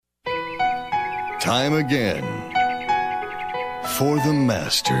Time again for the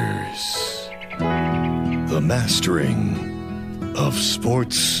Masters. The mastering of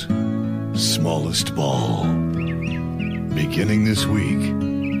sports' smallest ball. Beginning this week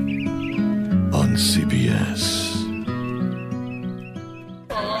on CBS.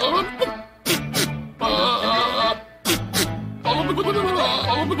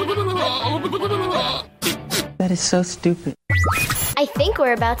 That is so stupid. I think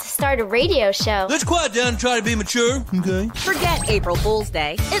we're about to start a radio show. Let's quiet down and try to be mature, okay? Forget April Fool's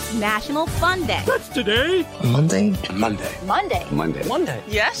Day. It's National Fun Day. That's today. Monday.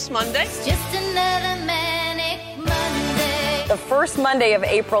 Yes, Monday. It's just another manic Monday. The first Monday of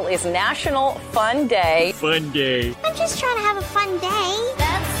April is National Fun Day. Fun day. I'm just trying to have a fun day.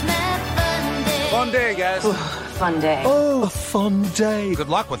 That's my fun day. Fun day, guys. Fun Day. Oh, a fun day. Good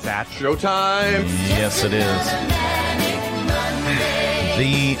luck with that. Showtime. Yes, it is.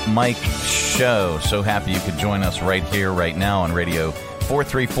 The Mike Show. So happy you could join us right here, right now on Radio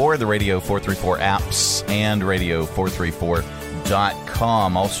 434, the Radio 434 apps, and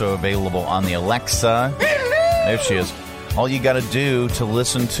Radio434.com. Also available on the Alexa. There she is. All you got to do to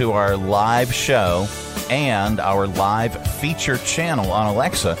listen to our live show and our live feature channel on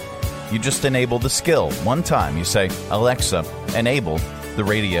Alexa, you just enable the skill. One time, you say, Alexa, enable the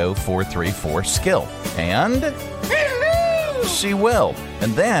Radio 434 skill. And she will.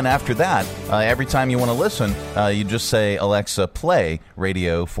 And then after that, every time you want to listen, you just say, Alexa, play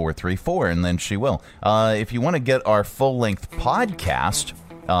Radio 434, and then she will. If you want to get our full-length podcast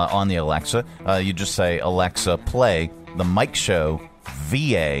on the Alexa, you just say, Alexa, play the Mike Show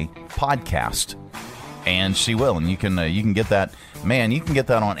VA podcast, and she will. And you can get that. Man, you can get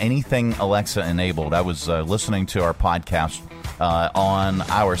that on anything Alexa enabled. I was listening to our podcast on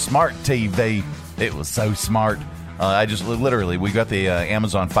our smart TV. It was so smart. I just literally, we got the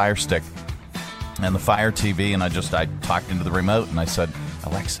Amazon Fire Stick and the Fire TV, and I talked into the remote and I said,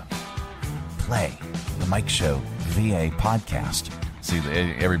 Alexa, play the Mike Show VA podcast. See,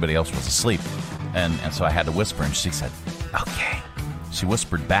 everybody else was asleep, and so I had to whisper, and she said, okay. She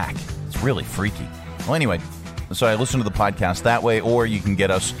whispered back. It's really freaky. Well, anyway, so I listen to the podcast that way, or you can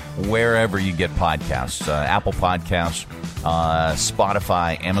get us wherever you get podcasts, Apple Podcasts,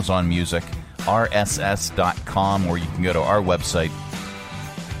 Spotify, Amazon Music, RSS.com, or you can go to our website,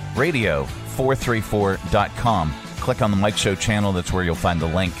 radio434.com. Click on the Mike Show channel. That's where you'll find the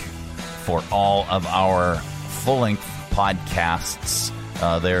link for all of our full-length podcasts.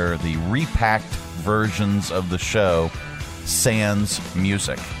 They're the repacked versions of the show, sans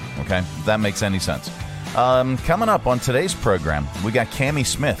music. Okay? If that makes any sense. Coming up on today's program, we got Cammie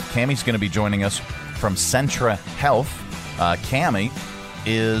Smith. Cammie's going to be joining us from Centra Health. Cammie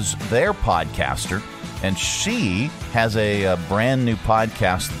is their podcaster, and she has a brand new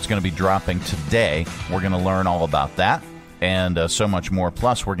podcast that's going to be dropping today. We're going to learn all about that and so much more.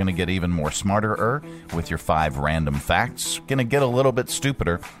 Plus, we're going to get even more smarter with your 5 random facts. Going to get a little bit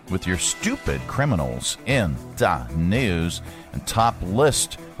stupider with your stupid criminals in the news. And top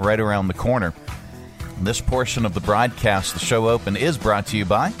list right around the corner. This portion of the broadcast, the show open, is brought to you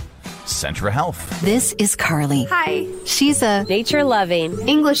by Centra Health. This is Carly. Hi. She's a Nature-loving,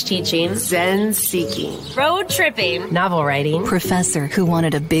 English teaching, Zen-seeking, road-tripping, novel-writing professor who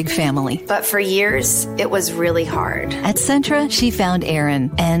wanted a big family. But for years, it was really hard. At Centra, she found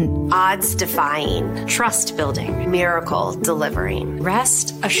Aaron, and odds-defying, trust-building, miracle-delivering,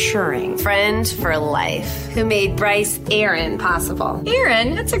 rest-assuring, friend for life, who made Bryce Aaron possible.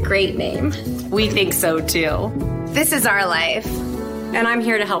 Aaron, that's a great name. We think so, too. This is our life, and I'm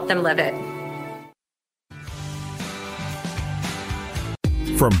here to help them live it.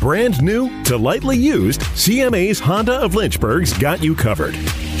 From brand new to lightly used, CMA's Honda of Lynchburg's got you covered.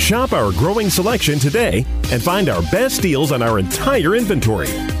 Shop our growing selection today and find our best deals on our entire inventory.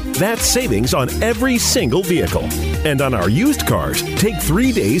 That's savings on every single vehicle. And on our used cars, take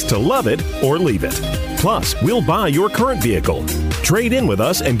 3 days to love it or leave it. Plus, we'll buy your current vehicle. Trade in with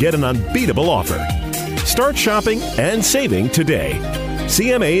us and get an unbeatable offer. Start shopping and saving today.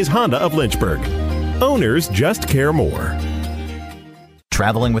 CMA's Honda of Lynchburg. Owners just care more.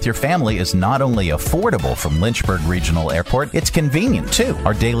 Traveling with your family is not only affordable from Lynchburg Regional Airport, it's convenient too.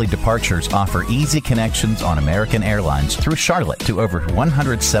 Our daily departures offer easy connections on American Airlines through Charlotte to over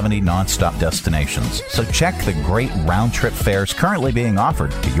 170 nonstop destinations. So check the great round-trip fares currently being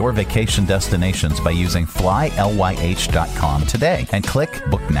offered to your vacation destinations by using flylyh.com today and click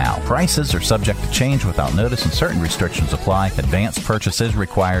Book Now. Prices are subject to change without notice and certain restrictions apply. Advanced purchase is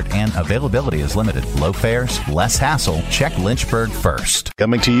required and availability is limited. Low fares, less hassle. Check Lynchburg first. List.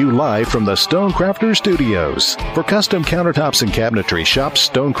 Coming to you live from the Stonecrafters Studios. For custom countertops and cabinetry, shop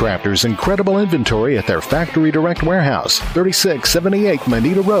Stonecrafters' incredible inventory at their Factory Direct Warehouse, 3678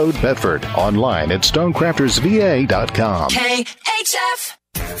 Manita Road, Bedford. Online at stonecraftersva.com. KHF!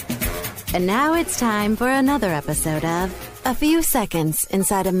 And now it's time for another episode of A Few Seconds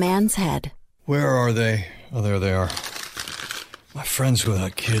Inside a Man's Head. Where are they? Oh, there they are. My friends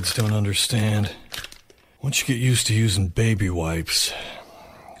without kids don't understand. Once you get used to using baby wipes,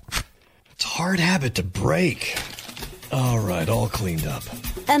 it's a hard habit to break. All right, all cleaned up.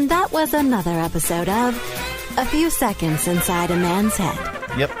 And that was another episode of A Few Seconds Inside a Man's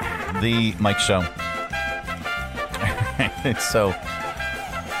Head. Yep, the Mike Show. So,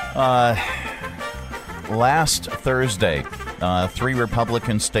 last Thursday, 3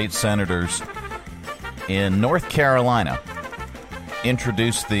 Republican state senators in North Carolina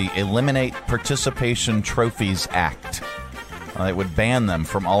introduced the Eliminate Participation Trophies Act. It would ban them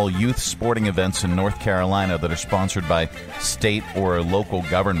from all youth sporting events in North Carolina that are sponsored by state or local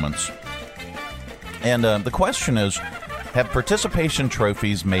governments. And the question is, have participation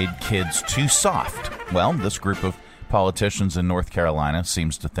trophies made kids too soft? Well, this group of politicians in North Carolina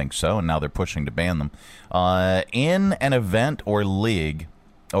seems to think so, and now they're pushing to ban them. In an event or league,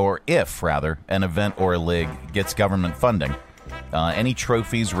 or if, rather, an event or a league gets government funding, any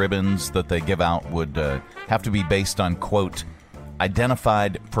trophies, ribbons that they give out would have to be based on, quote,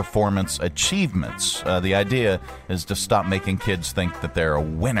 identified performance achievements. The idea is to stop making kids think that they're a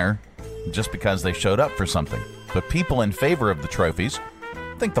winner just because they showed up for something. But people in favor of the trophies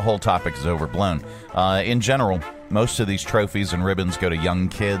think the whole topic is overblown. In general, most of these trophies and ribbons go to young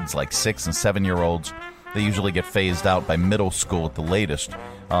kids, like 6 and 7-year-olds. They usually get phased out by middle school at the latest.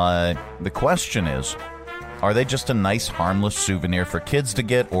 The question is, are they just a nice, harmless souvenir for kids to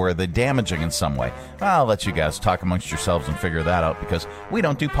get, or are they damaging in some way? I'll let you guys talk amongst yourselves and figure that out, because we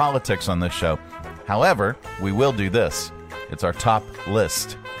don't do politics on this show. However, we will do this. It's our top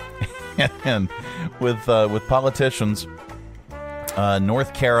list. And with politicians,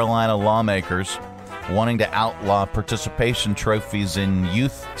 North Carolina lawmakers wanting to outlaw participation trophies in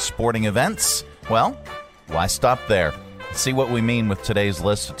youth sporting events, well, why stop there? See what we mean with today's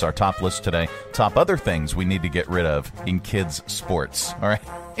list. It's our top list today. Top other things we need to get rid of in kids' sports. All right,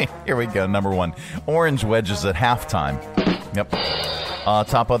 here we go. Number 1, orange wedges at halftime. Yep.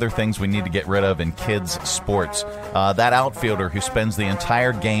 Top other things we need to get rid of in kids' sports. That outfielder who spends the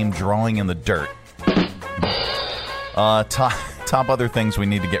entire game drawing in the dirt. Top other things we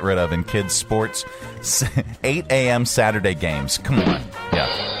need to get rid of in kids' sports. 8 a.m. Saturday games. Come on. Yeah.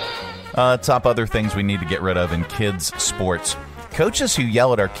 Top other things we need to get rid of in kids' sports. Coaches who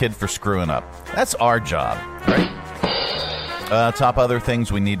yell at our kid for screwing up. That's our job, right? Top other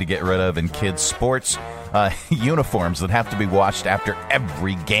things we need to get rid of in kids' sports. Uniforms that have to be washed after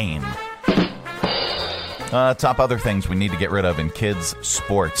every game. Top other things we need to get rid of in kids'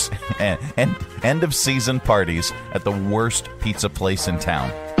 sports. And end-of-season parties at the worst pizza place in town.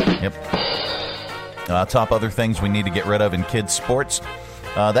 Yep. Top other things we need to get rid of in kids' sports.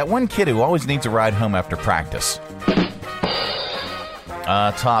 That one kid who always needs a ride home after practice.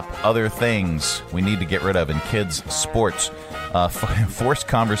 Top other things we need to get rid of in kids' sports. Forced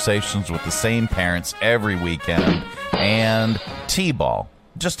conversations with the same parents every weekend. And T-ball.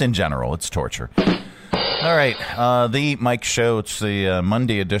 Just in general, it's torture. All right, the Mike Show. It's the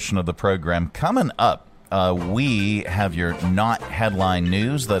Monday edition of the program. Coming up, we have your not headline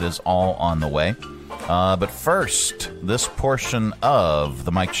news that is all on the way. But first, this portion of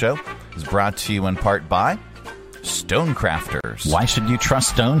the Mike Show is brought to you in part by Stonecrafters. Why should you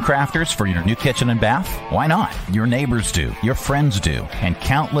trust Stonecrafters for your new kitchen and bath? Why not? Your neighbors do, your friends do, and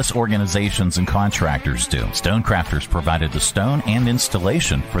countless organizations and contractors do. Stonecrafters provided the stone and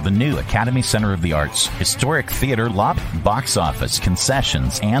installation for the new Academy Center of the Arts, historic theater lobby, box office,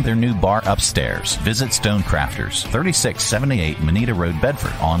 concessions, and their new bar upstairs. Visit Stonecrafters, 3678 Manita Road,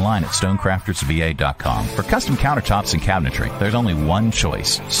 Bedford. Online at stonecraftersva.com. For custom countertops and cabinetry, there's only one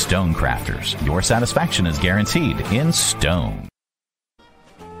choice: Stonecrafters. Your satisfaction is guaranteed in stone.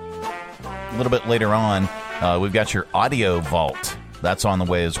 A little bit later on, we've got your audio vault. That's on the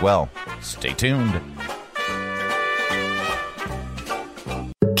way as well. Stay tuned.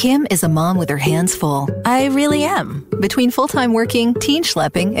 Kim is a mom with her hands full. I really am. Between full-time working, teen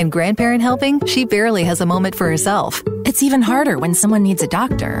schlepping, and grandparent helping, she barely has a moment for herself. It's even harder when someone needs a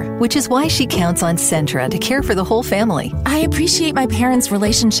doctor. Which is why she counts on Centra to care for the whole family. I appreciate my parents'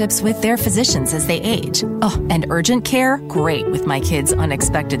 relationships with their physicians as they age. Oh, and urgent care? Great with my kids'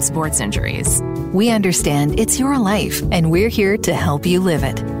 unexpected sports injuries. We understand it's your life, and we're here to help you live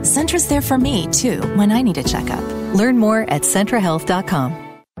it. Centra's there for me, too, when I need a checkup. Learn more at CentraHealth.com.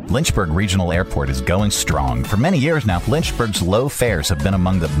 Lynchburg Regional Airport is going strong. For many years now, Lynchburg's low fares have been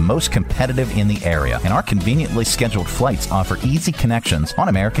among the most competitive in the area, and our conveniently scheduled flights offer easy connections on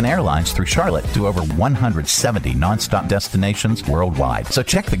American Airlines through Charlotte to over 170 nonstop destinations worldwide. So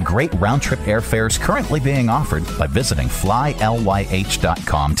check the great round-trip airfares currently being offered by visiting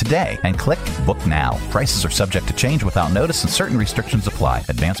flylyh.com today and click Book Now. Prices are subject to change without notice and certain restrictions apply.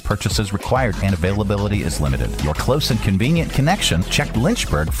 Advanced purchases required and availability is limited. Your close and convenient connection, check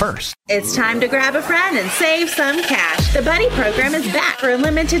Lynchburg first. It's time to grab a friend and save some cash. The Buddy program is back. For a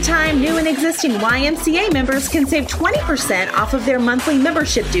limited time, new and existing YMCA members can save 20% off of their monthly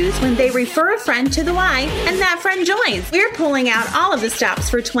membership dues when they refer a friend to the Y and that friend joins. We're pulling out all of the stops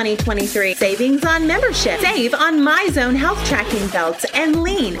for 2023. Savings on membership. Save on MyZone health tracking belts and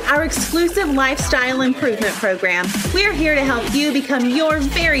Lean, our exclusive lifestyle improvement program. We're here to help you become your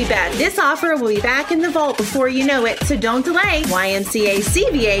very best. This offer will be back in the vault before you know it, so don't delay.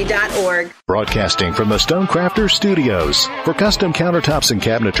 YMCACVA.org. Broadcasting from the Stonecrafters Studios. For custom countertops and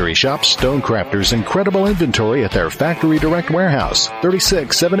cabinetry, shop Stonecrafters' incredible inventory at their Factory Direct Warehouse,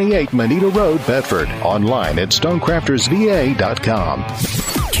 3678 Moneta Road, Bedford. Online at stonecraftersva.com.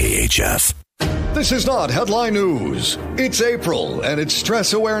 KHF. This is not headline news. It's April, and it's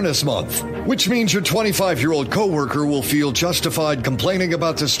Stress Awareness Month, which means your 25-year-old coworker will feel justified complaining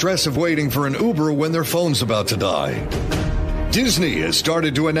about the stress of waiting for an Uber when their phone's about to die. Disney has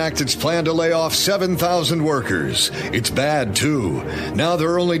started to enact its plan to lay off 7,000 workers. It's bad, too. Now there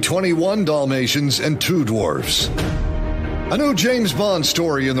are only 21 Dalmatians and 2 dwarfs. A new James Bond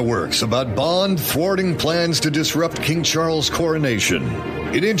story in the works about Bond thwarting plans to disrupt King Charles' coronation.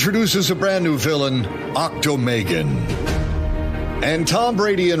 It introduces a brand new villain, Octomegan. And Tom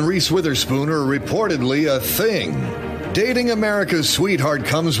Brady and Reese Witherspoon are reportedly a thing. Dating America's sweetheart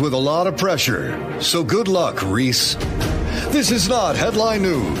comes with a lot of pressure. So good luck, Reese. This is not headline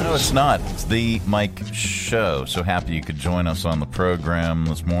news. No, it's not. It's the Mike Show. So happy you could join us on the program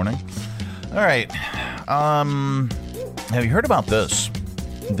this morning. All right. Have you heard about this?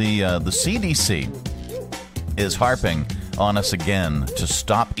 The CDC is harping on us again to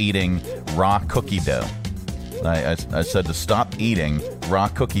stop eating raw cookie dough. I said to stop eating raw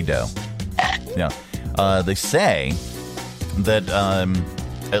cookie dough. Yeah. They say that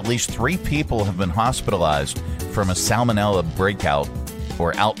at least 3 people have been hospitalized from a salmonella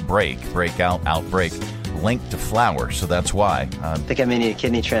outbreak linked to flour. So that's why. I think I may need a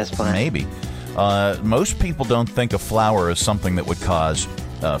kidney transplant. Maybe. Most people don't think of flour as something that would cause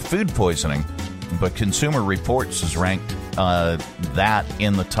food poisoning, but Consumer Reports has ranked that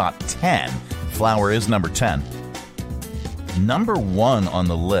in the top 10. Flour is number 10. Number 1 on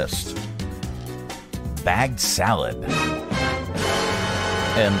the list, bagged salad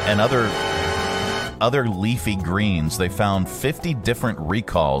and other leafy greens. They found 50 different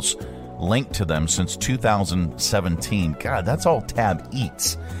recalls linked to them since 2017. God, that's all Tab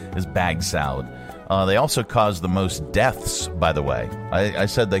eats is bagged salad. They also cause the most deaths, by the way. I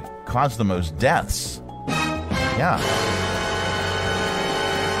said they cause the most deaths. Yeah.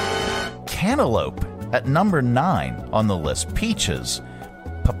 Cantaloupe at number 9 on the list. Peaches,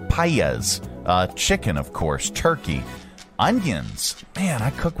 papayas, chicken, of course, turkey, onions. Man, I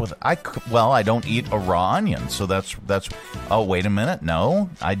don't eat a raw onion, so that's. Oh, wait a minute. No,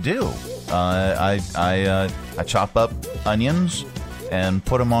 I do. I chop up onions and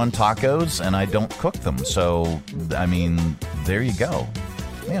put them on tacos, and I don't cook them. So, I mean, there you go.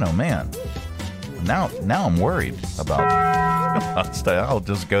 Man, oh man. Now I'm worried about. I'll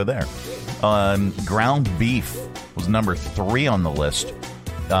just go there. Ground beef was number 3 on the list.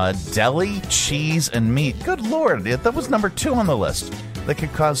 Deli, cheese, and meat. Good Lord, that was number 2 on the list. That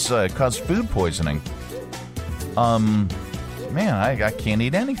could cause food poisoning. Man, I can't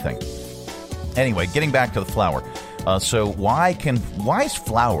eat anything. Anyway, getting back to the flour. So why is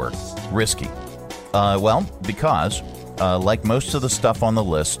flour risky? Well, because like most of the stuff on the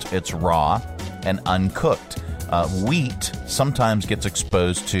list, it's raw and uncooked. Wheat sometimes gets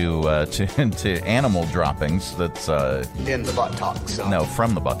exposed to animal droppings. That's in the buttocks. No,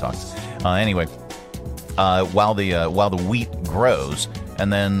 from the buttocks. Anyway, while the wheat grows,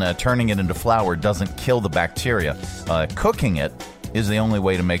 and then turning it into flour doesn't kill the bacteria. Cooking it is the only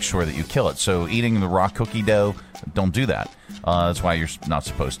way to make sure that you kill it. So eating the raw cookie dough, don't do that. That's why you're not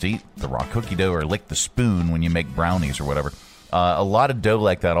supposed to eat the raw cookie dough or lick the spoon when you make brownies or whatever. A lot of dough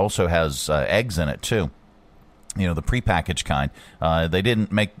like that also has eggs in it too. You know, the prepackaged kind.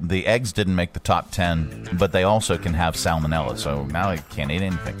 The eggs didn't make the top 10, but they also can have salmonella. So now I can't eat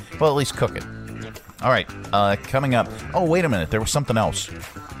anything. Well, at least cook it. All right, coming up. Oh, wait a minute. There was something else,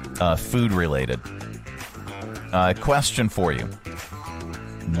 food related. Question for you.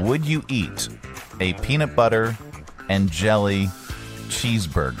 Would you eat a peanut butter and jelly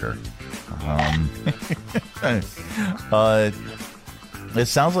cheeseburger? It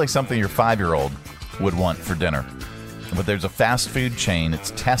sounds like something your 5-year-old would want for dinner. But there's a fast food chain.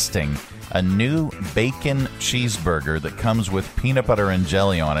 It's testing a new bacon cheeseburger that comes with peanut butter and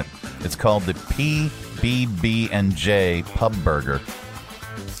jelly on it. It's called the PB&J Pub Burger.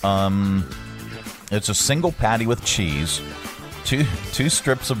 It's a single patty with cheese, two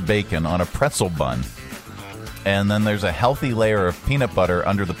strips of bacon on a pretzel bun, and then there's a healthy layer of peanut butter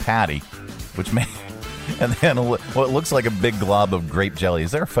under the patty, which may, and then what looks like a big glob of grape jelly.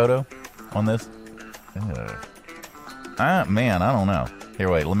 Is there a photo on this? Man, I don't know. Here,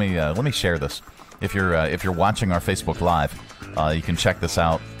 wait. Let me share this. If you're watching our Facebook Live, you can check this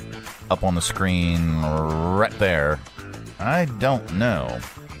out up on the screen right there. I don't know.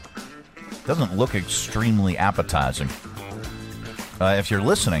 Doesn't look extremely appetizing. If you're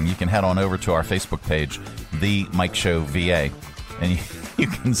listening, you can head on over to our Facebook page, The Mike Show VA, and you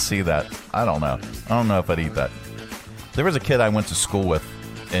can see that. I don't know if I'd eat that. There was a kid I went to school with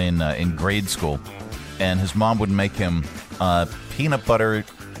in grade school, and his mom would make him peanut butter,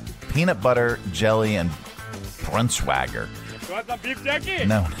 jelly, and Brunswager. You want some beef jerky?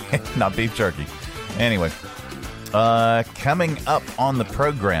 No, not beef jerky. Anyway, coming up on the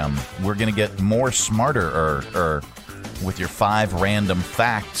program, we're going to get more smarter with your 5 random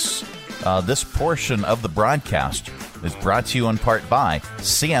facts. This portion of the broadcast is brought to you in part by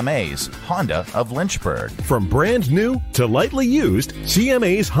CMA's Honda of Lynchburg. From brand new to lightly used,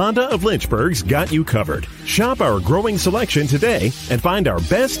 CMA's Honda of Lynchburg's got you covered. Shop our growing selection today and find our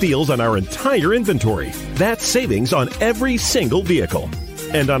best deals on our entire inventory. That's savings on every single vehicle.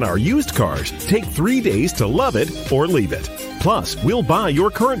 And on our used cars, take 3 days to love it or leave it. Plus, we'll buy your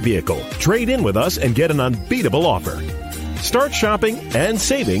current vehicle, trade in with us, and get an unbeatable offer. Start shopping and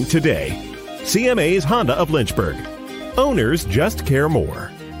saving today. CMA's Honda of Lynchburg. Owners just care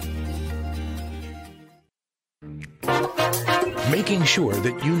more. Making sure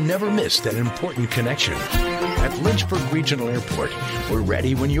that you never miss that important connection. At Lynchburg Regional Airport, we're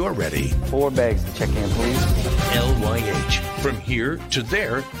ready when you're ready. 4 bags to check in, please. LYH. From here to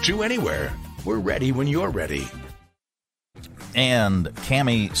there to anywhere. We're ready when you're ready. And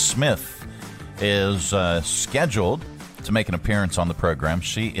Cammie Smith is scheduled to make an appearance on the program.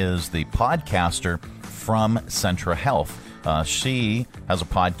 She is the podcaster from Centra Health. She has a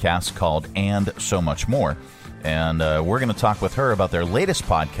podcast called And So Much More. And we're going to talk with her about their latest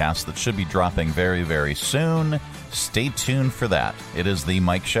podcast that should be dropping very, very soon. Stay tuned for that. It is The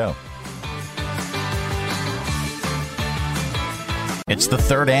Mike Show. It's the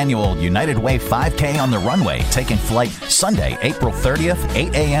 3rd annual United Way 5K on the Runway, taking flight Sunday, April 30th,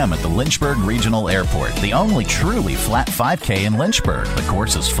 8 a.m. at the Lynchburg Regional Airport. The only truly flat 5K in Lynchburg. The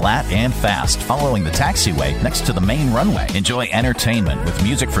course is flat and fast, following the taxiway next to the main runway. Enjoy entertainment with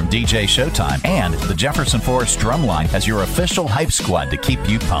music from DJ Showtime, and the Jefferson Forest Drumline has your official hype squad to keep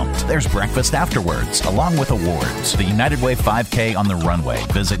you pumped. There's breakfast afterwards, along with awards. The United Way 5K on the Runway.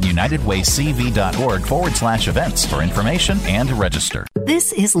 Visit unitedwaycv.org/events for information and to register.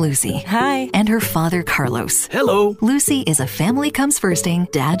 This is Lucy. Hi. And her father, Carlos. Hello. Lucy is a family comes firsting,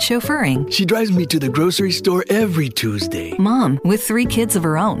 dad chauffeuring. She drives me to the grocery store every Tuesday. Mom with 3 kids of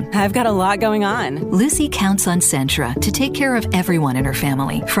her own. I've got a lot going on. Lucy counts on Centra to take care of everyone in her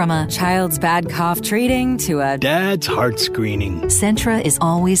family, from a child's bad cough treating to a dad's heart screening. Centra is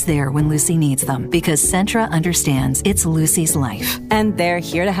always there when Lucy needs them, because Centra understands it's Lucy's life. And they're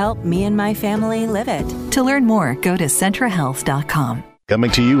here to help me and my family live it. To learn more, go to CentraHealth.com.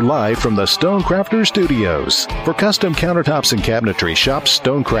 Coming to you live from the Stonecrafter Studios. For custom countertops and cabinetry, shop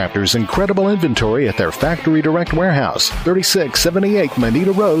Stonecrafter's incredible inventory at their Factory Direct Warehouse, 3678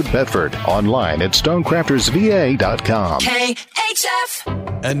 Manita Road, Bedford. Online at stonecraftersva.com.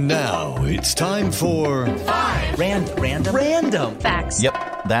 KHF! And now it's time for 5 random facts.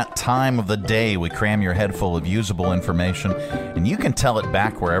 Yep, that time of the day we cram your head full of usable information, and you can tell it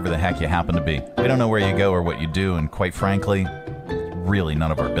back wherever the heck you happen to be. We don't know where you go or what you do, and quite frankly, really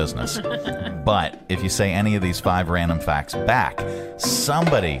none of our business. But if you say any of these 5 random facts back,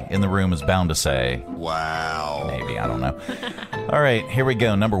 somebody in the room is bound to say, wow. Maybe, I don't know. All right, here we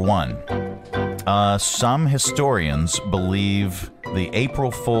go. Number 1. Some historians believe the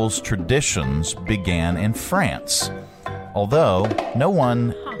April Fool's traditions began in France, although no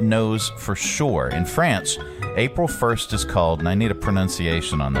one knows for sure. In France, April 1st is called, and I need a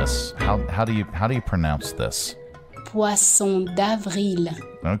pronunciation on this. How do you pronounce this? Poisson d'avril.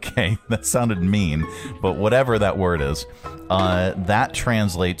 Okay, that sounded mean, but whatever that word is, that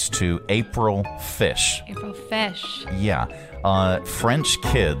translates to April fish. April fish. Yeah. French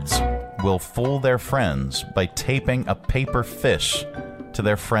kids will fool their friends by taping a paper fish to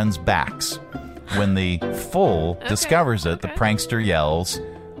their friends' backs. When the fool discovers it, the prankster yells,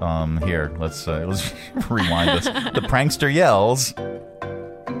 here, let's rewind this. The prankster yells,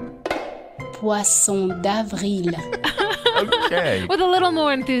 Poisson d'avril. Okay. With a little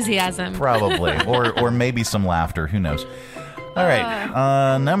more enthusiasm. Probably. Or maybe some laughter. Who knows? All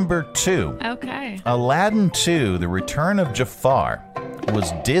right. Number 2. Okay. Aladdin 2, The Return of Jafar,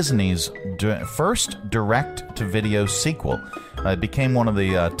 was Disney's first direct-to-video sequel. It became one of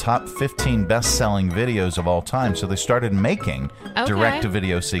the top 15 best-selling videos of all time, so they started making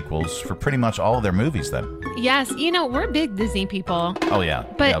direct-to-video sequels for pretty much all of their movies then. Yes, we're big Disney people. Oh, yeah.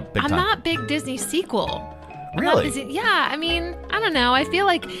 But yeah, big I'm time. not big Disney sequel. Really? Yeah, I mean, I don't know. I feel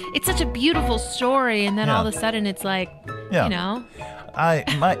like it's such a beautiful story, and then all of a sudden it's like, my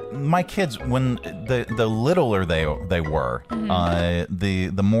kids, when the littler they were,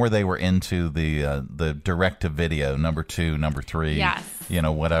 the more they were into the direct to video, number 2, number 3,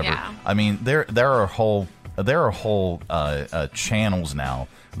 whatever. Yeah. I mean, there are whole channels now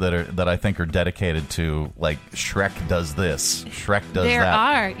that I think are dedicated to, like, Shrek does this, Shrek does that. There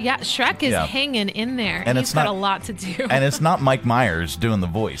are. Yeah, Shrek is hanging in there. And he's got a lot to do. And it's not Mike Myers doing the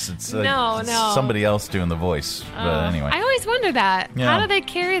voice. It's no. somebody else doing the voice. But anyway. I always wonder that. Yeah. How do they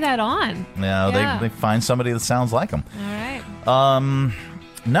carry that on? Yeah, they find somebody that sounds like them. All right.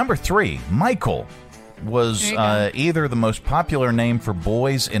 Number 3, Michael was either the most popular name for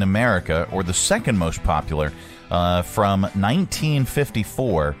boys in America or the second most popular from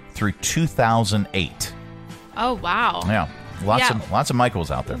 1954 through 2008. Oh, wow. Yeah. Lots of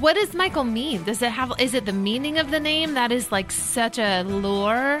Michaels out there. What does Michael mean? Is it the meaning of the name that is like such a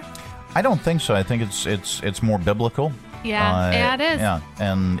lure? I don't think so. I think it's more biblical. Yeah, it is. Yeah,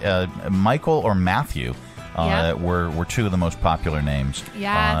 and Michael or Matthew were 2 of the most popular names.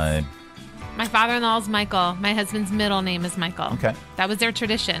 Yes. My father-in-law's Michael. My husband's middle name is Michael. Okay. That was their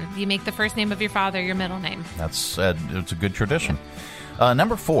tradition. You make the first name of your father your middle name. It's a good tradition.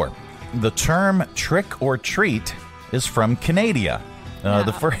 Number 4, the term trick or treat is from Canada.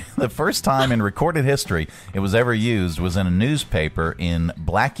 The first time in recorded history it was ever used was in a newspaper in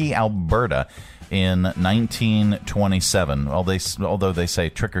Blackie, Alberta in 1927, although they say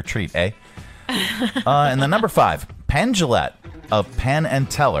trick or treat, eh? And then number 5, Penn Jillette of Penn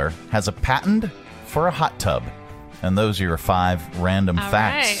and Teller has a patent for a hot tub. And those are your 5 random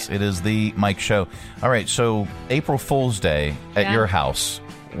facts. Right. It is the Mike Show. All right, so April Fool's Day at your house,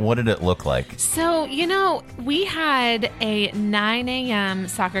 what did it look like? So, we had a 9 a.m.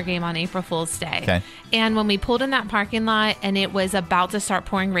 soccer game on April Fool's Day. Okay. And when we pulled in that parking lot and it was about to start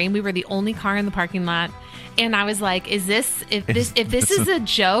pouring rain, we were the only car in the parking lot. And I was like, if this is a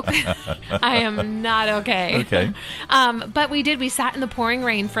joke, I am not okay. Okay. But we sat in the pouring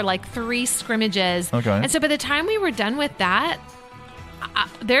rain for like 3 scrimmages. Okay. And so by the time we were done with that,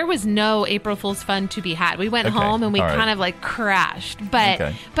 there was no April Fool's fun to be had. We went home and we kind of like crashed.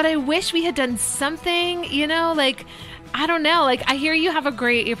 But I wish we had done something, like, I don't know. Like, I hear you have a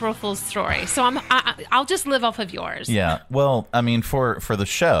great April Fool's story, so I'll just live off of yours. Yeah. Well, I mean, for the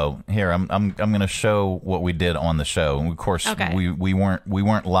show here, I'm going to show what we did on the show. And of course, we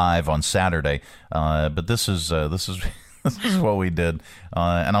weren't live on Saturday, but this is what we did,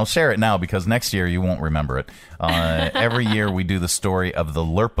 and I'll share it now because next year you won't remember it. Every year we do the story of the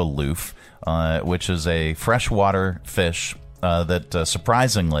lurpaloof, which is a freshwater fish that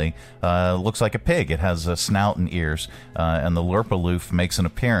surprisingly looks like a pig. It has a snout and ears, and the lurpaloof makes an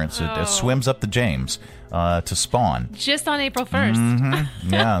appearance. It swims up the James to spawn. Just on April 1st.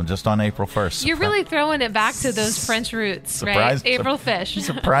 Mm-hmm. Yeah, just on April 1st. You're really throwing it back to those French roots, right? April fish.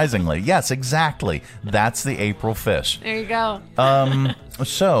 Surprisingly. Yes, exactly. That's the April fish. There you go.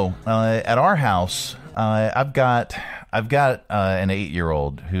 So, at our house, I've got an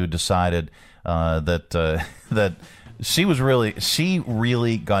 8-year-old who decided that she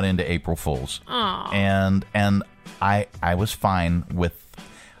really got into April Fools. Aww. And I was fine with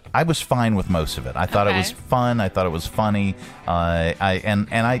most of it. I thought it was fun. I thought it was funny. I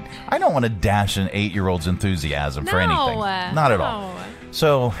don't want to dash an 8-year-old's enthusiasm for anything. Not at all.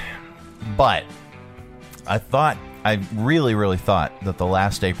 So, but I really thought that the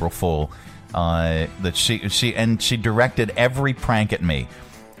last April Fool, that she directed every prank at me.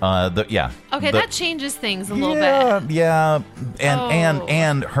 That changes things a little bit. Yeah,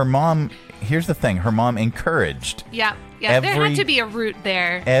 and her mom here's the thing. Her mom encouraged. Yeah. There had to be a root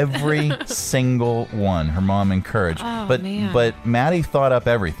there. Every single one. Her mom encouraged. Oh, but man. But Maddie thought up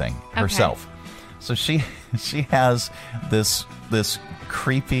everything herself. So she has this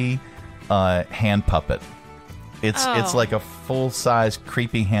creepy hand puppet. It's like a full-size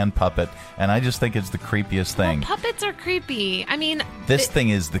creepy hand puppet, and I just think it's the creepiest thing. Well, puppets are creepy. I mean, this thing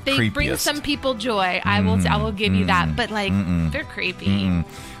is the creepiest. They bring some people joy. I will give you that, but they're creepy.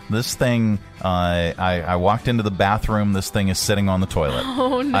 This thing, I walked into the bathroom. This thing is sitting on the toilet.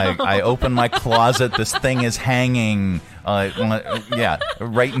 Oh no! I opened my closet. This thing is hanging. Right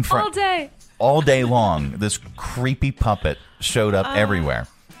in front. All day long. This creepy puppet showed up everywhere.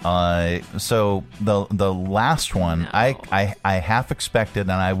 So the last one, I half expected,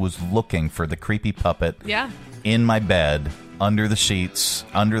 and I was looking for the creepy puppet in my bed, under the sheets,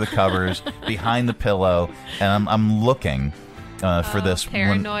 under the covers, behind the pillow, and I'm looking for this.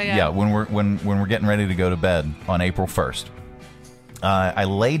 Paranoia. When we're getting ready to go to bed on April 1st, I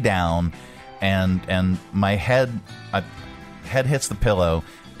lay down, and my head hits the pillow.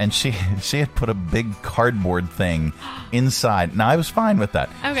 And she had put a big cardboard thing inside. Now, I was fine with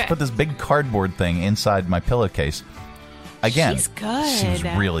that. Okay. She put this big cardboard thing inside my pillowcase. Again, she's good. She's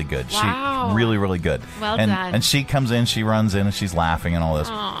really good. Wow. She really, really good. Well done. And she comes in, she runs in, and she's laughing and all this.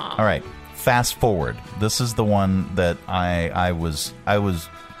 Aww. All right, fast forward. This is the one that I was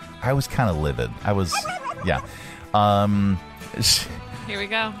kind of livid. Here we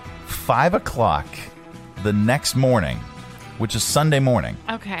go. 5 o'clock the next morning, which is Sunday morning.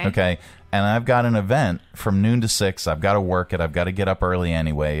 Okay. And I've got an event from noon to 6. I've got to work it. I've got to get up early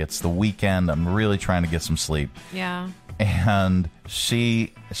anyway. It's the weekend. I'm really trying to get some sleep. Yeah. And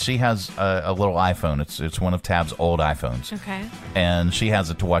she has a little iPhone. It's one of Tab's old iPhones. Okay. And she has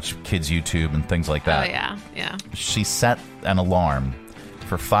it to watch kids' YouTube and things like that. Oh, yeah. She set an alarm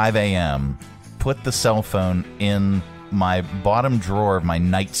for 5 a.m., put the cell phone in my bottom drawer of my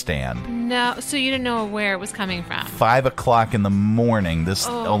nightstand. No, so you didn't know where it was coming from. 5 o'clock in the morning, this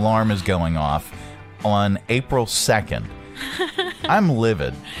alarm is going off on April 2nd. I'm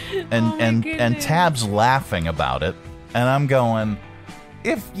livid. And Tab's laughing about it. And I'm going,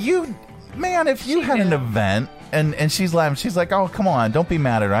 if you had an event, and she's laughing, she's like, oh, come on, don't be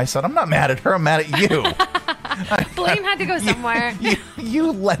mad at her. I said, I'm not mad at her, I'm mad at you. Blame had to go somewhere.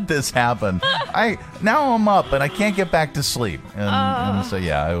 You let this happen. Now I'm up and I can't get back to sleep. And so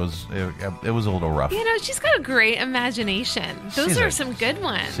it was a little rough. She's got a great imagination. Those are some good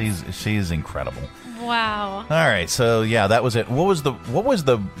ones. She's incredible. Wow. All right, so that was it. What was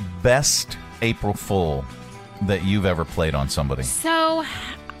the best April Fool that you've ever played on somebody? So,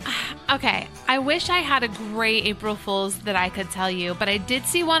 okay, I wish I had a great April Fool's that I could tell you, but I did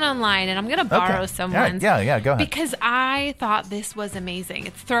see one online, and I'm going to borrow someone's. Yeah, go ahead. Because I thought this was amazing.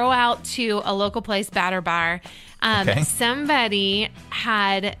 It's throw out to a local place, Batter Bar. Somebody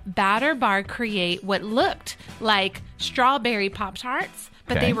had Batter Bar create what looked like strawberry Pop-Tarts,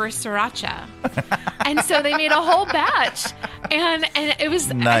 but they were sriracha. And so they made a whole batch. And it was,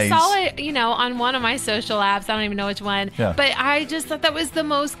 nice. I saw it, on one of my social apps. I don't even know which one. Yeah. But I just thought that was the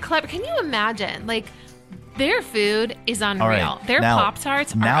most clever. Can you imagine? Like, their food is unreal. Right. Their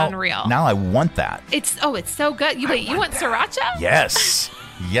Pop-Tarts are unreal. Now I want that. It's so good. You want sriracha? Yes.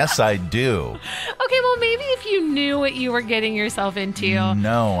 Yes, I do. Okay, well, maybe if you knew what you were getting yourself into.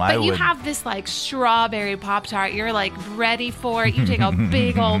 No, I would. But you have this, strawberry Pop-Tart. You're, ready for it. You take a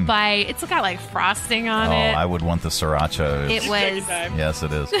big old bite. It's got, frosting on it. Oh, I would want the sriracha. It was. Yes,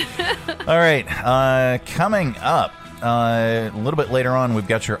 it is. All right, coming up. A little bit later on, we've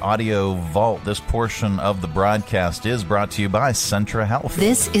got your audio vault. This portion of the broadcast is brought to you by Centra Health.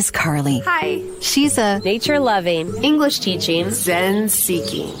 This is Carly. Hi. She's a nature-loving, English-teaching,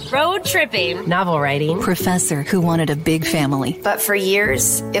 Zen-seeking, road-tripping, novel-writing professor who wanted a big family. But for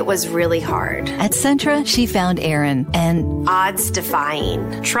years, it was really hard. At Centra, she found Aaron and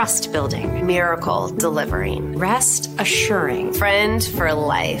odds-defying, trust-building, miracle-delivering, rest-assuring, friend for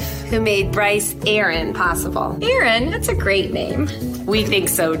life, who made Bryce Aaron possible. Aaron? That's a great name. We think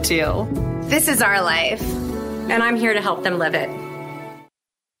so, too. This is our life, and I'm here to help them live it.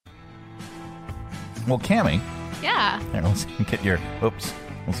 Well, Cammie. Yeah. Here, let's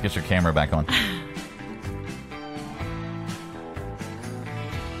get your camera back on.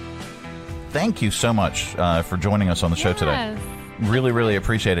 Thank you so much for joining us on the show today. Really, really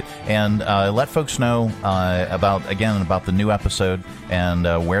appreciate it. And let folks know about the new episode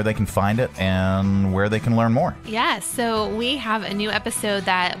and where they can find it and where they can learn more. Yes, so we have a new episode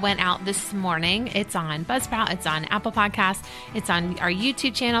that went out this morning. It's on Buzzsprout, it's on Apple Podcasts, it's on our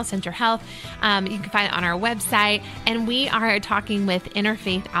YouTube channel, Center Health. You can find it on our website. And we are talking with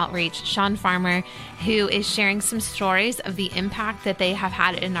Interfaith Outreach, Sean Farmer, who is sharing some stories of the impact that they have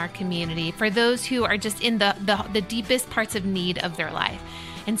had in our community for those who are just in the deepest parts of need of their life.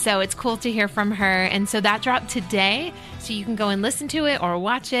 And so it's cool to hear from her. And so that dropped today. So you can go and listen to it or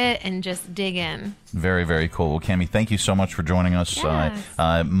watch it and just dig in. Very, very cool. Well, Cammie, thank you so much for joining us.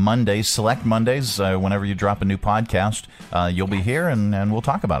 Yes. Mondays, select Mondays, whenever you drop a new podcast, you'll be here and we'll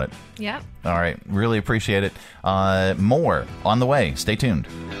talk about it. Yep. All right. Really appreciate it. More on the way. Stay tuned.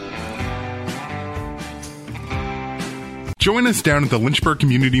 Join us down at the Lynchburg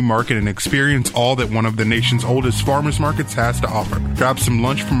Community Market and experience all that one of the nation's oldest farmers markets has to offer. Grab some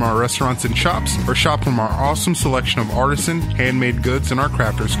lunch from our restaurants and shops, or shop from our awesome selection of artisan, handmade goods in our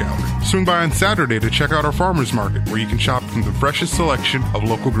crafters gallery. Swing by on Saturday to check out our farmers market, where you can shop from the freshest selection of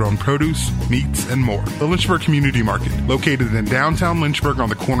local grown produce, meats, and more. The Lynchburg Community Market, located in downtown Lynchburg on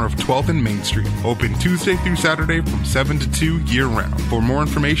the corner of 12th and Main Street. Open Tuesday through Saturday from 7 to 2 year-round. For more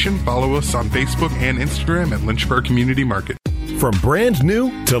information, follow us on Facebook and Instagram at Lynchburg Community Market. From brand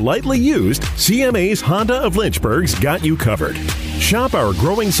new to lightly used, CMA's Honda of Lynchburg's got you covered. Shop our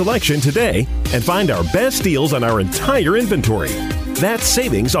growing selection today and find our best deals on our entire inventory. That's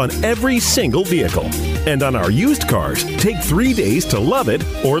savings on every single vehicle. And on our used cars, take 3 days to love it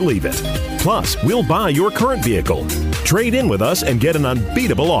or leave it. Plus, we'll buy your current vehicle. Trade in with us and get an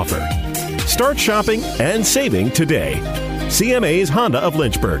unbeatable offer. Start shopping and saving today. CMA's Honda of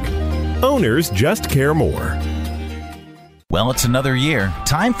Lynchburg. Owners just care more. Well, it's another year.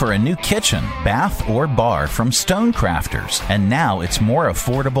 Time for a new kitchen, bath, or bar from Stonecrafters. And now it's more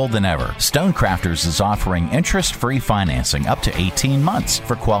affordable than ever. Stonecrafters is offering interest-free financing up to 18 months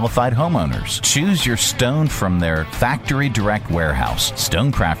for qualified homeowners. Choose your stone from their factory direct warehouse.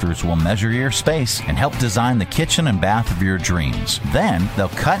 Stonecrafters will measure your space and help design the kitchen and bath of your dreams. Then they'll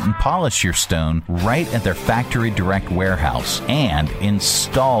cut and polish your stone right at their factory direct warehouse and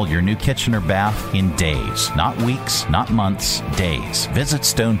install your new kitchen or bath in days. Not weeks, not months. Days. Visit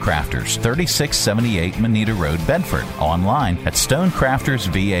Stonecrafters, 3678 Manita Road, Bedford. Online at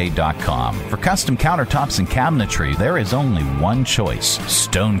stonecraftersva.com. For custom countertops and cabinetry, there is only one choice: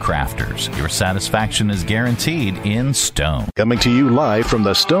 Stonecrafters. Your satisfaction is guaranteed in stone. Coming to you live from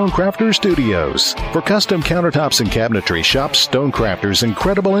the Stonecrafters Studios. For custom countertops and cabinetry, shop Stonecrafters'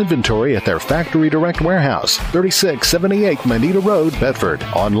 incredible inventory at their factory direct warehouse, 3678 Manita Road, Bedford.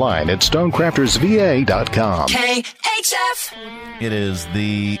 Online at stonecraftersva.com. KHF. It is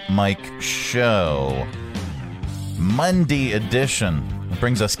the Mike Show, Monday edition. It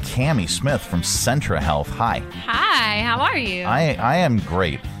brings us Cammie Smith from Centra Health. Hi. Hi, how are you? I am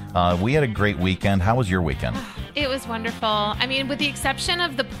great. We had a great weekend. How was your weekend? It was wonderful. I mean, with the exception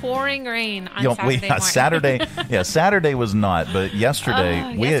of the pouring rain on Saturday morning. Saturday was not, but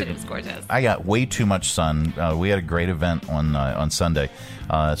yesterday yesterday was gorgeous. I got way too much sun. We had a great event on Sunday,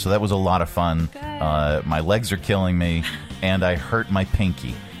 so that was a lot of fun. My legs are killing me, and I hurt my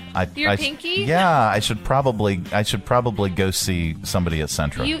pinky. Your pinky? Yeah, I should probably go see somebody at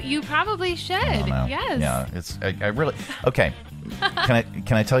Centra. You probably should. Yes. Yeah, I really okay.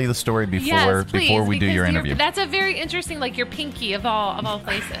 Can I tell you the story before we do your interview? That's a very interesting, like your pinky of all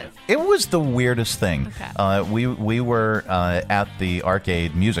places. It was the weirdest thing. Okay. We were at the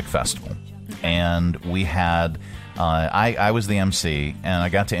Arcade Music Festival, and we had I was the MC, and I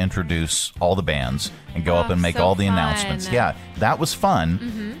got to introduce all the bands and go up and make all the announcements. Yeah, that was fun.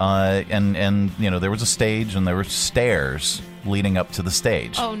 Mm-hmm. And you know, there was a stage and there were stairs leading up to the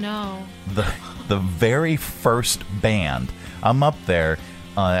stage. Oh no! The very first band. I'm up there.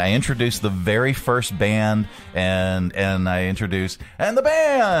 I introduced the very first band, and I introduce and the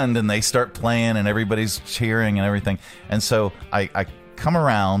band, and they start playing, and everybody's cheering and everything. And so I come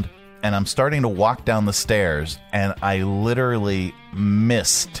around, and I'm starting to walk down the stairs, and I literally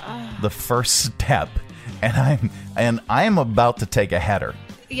missed the first step, and I'm about to take a header.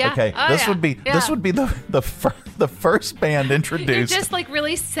 Yeah. Okay. This would be the first band introduced. You're just like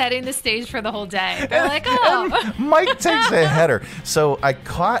really setting the stage for the whole day. They're like, oh. Mike takes a header. So I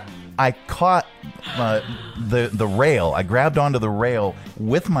caught the rail. I grabbed onto the rail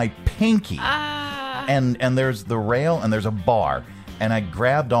with my pinky, and there's the rail and there's a bar, and I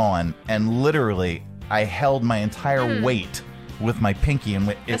grabbed on, and literally I held my entire weight with my pinky,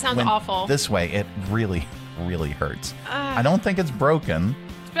 and that sounds awful. This way. It really hurts. I don't think it's broken.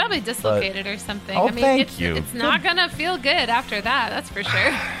 probably dislocated or something. Oh, I mean, thank you. It's not going to feel good after that, that's for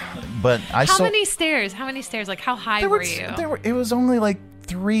sure. But How many stairs? Like, how high were you? It was only like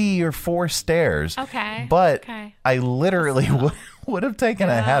 3 or 4 stairs. Okay. But I literally would have taken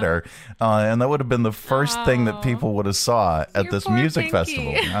a header, and that would have been the first thing that people would have saw at this music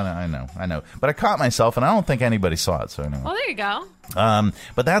festival. I know. But I caught myself, and I don't think anybody saw it. So anyway. Well, there you go.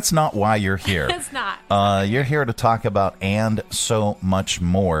 But that's not why you're here. It's not. You're here to talk about And So Much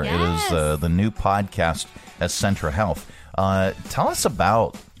More. Yes. It is the new podcast at Centra Health. Tell us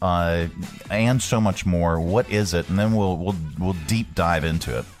about And So Much More. What is it? And then we'll deep dive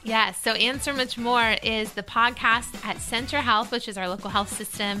into it. Yes. So And So Much More is the podcast at Centra Health, which is our local health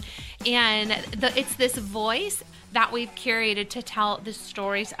system. And it's this voice that we've curated to tell the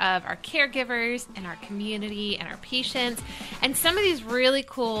stories of our caregivers and our community and our patients, and some of these really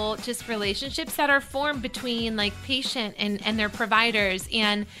cool just relationships that are formed between like patient and their providers,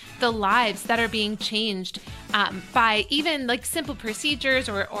 and the lives that are being changed by even like simple procedures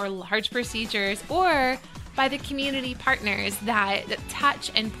or large procedures, or by the community partners that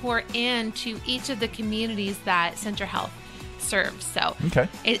touch and pour into each of the communities that Centra Health serves. So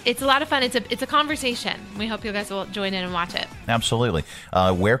it's a lot of fun. It's a conversation. We hope you guys will join in and watch it. Absolutely.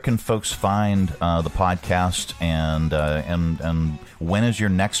 Where can folks find the podcast, and when is your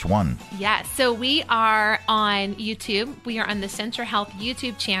next one? Yes. So we are on YouTube. We are on the Centra Health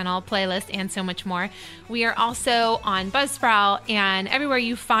YouTube channel, playlist, And So Much More. We are also on Buzzsprout and everywhere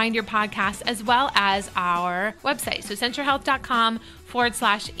you find your podcast, as well as our website. So centrahealth.com/&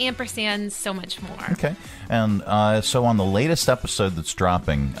 so much more. Okay. And so on the latest episode that's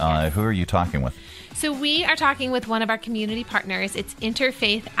dropping, who are you talking with? So we are talking with one of our community partners. It's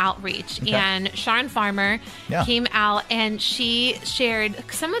Interfaith Outreach. Okay. And Sharon Farmer came out, and she shared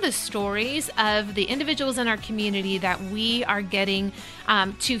some of the stories of the individuals in our community that we are getting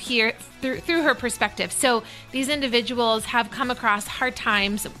to hear through her perspective. So these individuals have come across hard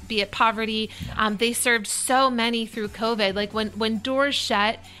times, be it poverty. They served so many through COVID. Like when doors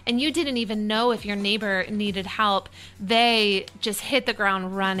shut and you didn't even know if your neighbor needed help, they just hit the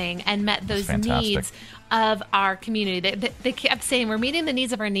ground running and met those needs of our community. They kept saying, we're meeting the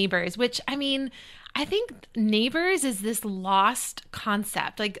needs of our neighbors, which, I mean, I think neighbors is this lost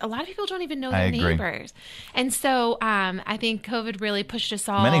concept. Like, a lot of people don't even know their neighbors. And so I think COVID really pushed us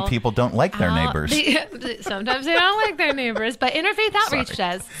all. Many people don't like their neighbors. Sometimes they don't like their neighbors, but Interfaith Outreach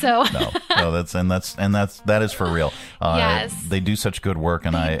does. So no, that is for real. Yes. They do such good work,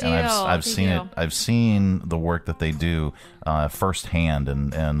 and I've seen it. I've seen the work that they do firsthand,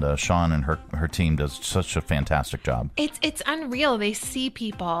 and Sean and her team does such a fantastic job. It's unreal. They see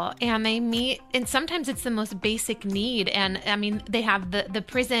people and they meet, and sometimes it's the most basic need. And I mean, they have the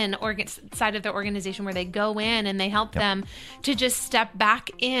prison side of their organization where they go in and they help them to just step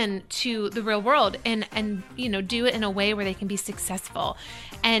back into the real world and do it in a way where they can be successful.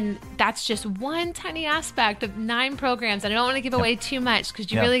 And that's just one tiny aspect of 9 programs. And I don't want to give away too much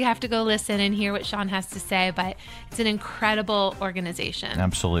because you really have to go listen and hear what Sean has to say, but it's an incredible organization.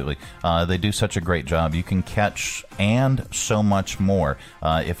 Absolutely. They do such a great job. You can catch And So Much More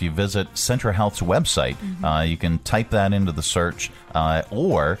if you visit Centra Health's website. You can type that into the search,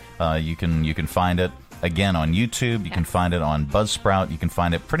 or you can find it again on YouTube. You can find it on Buzzsprout. You can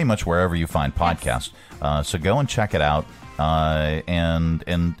find it pretty much wherever you find podcasts. So go and check it out.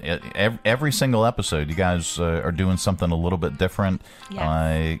 And every single episode, you guys are doing something a little bit different.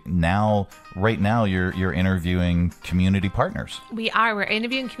 Yes. Right now, you're interviewing community partners. We are. We're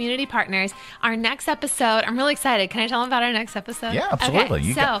interviewing community partners. Our next episode, I'm really excited. Can I tell them about our next episode? Yeah,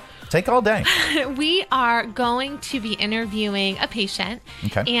 absolutely. Okay, take all day. We are going to be interviewing a patient,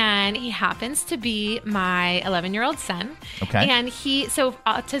 and he happens to be my 11-year-old son. Okay. And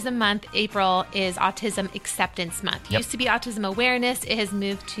Autism Month, April, is Autism Acceptance Month. It used to be Autism Awareness. It has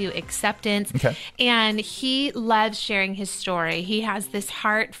moved to Acceptance. Okay. And he loves sharing his story. He has this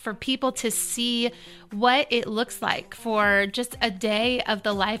heart for people to see what it looks like for just a day of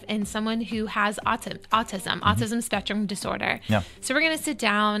the life in someone who has autism spectrum disorder. Yeah. So we're going to sit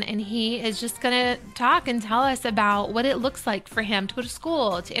down, and he is just going to talk and tell us about what it looks like for him to go to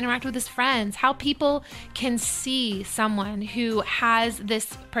school, to interact with his friends, how people can see someone who has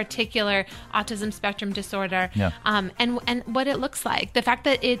this particular autism spectrum disorder, and what it looks like. The fact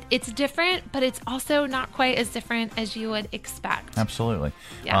that it's different, but it's also not quite as different as you would expect. Absolutely.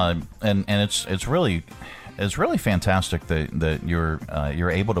 Yeah. And it's really fantastic that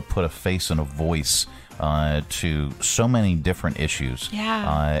you're able to put a face and a voice to so many different issues.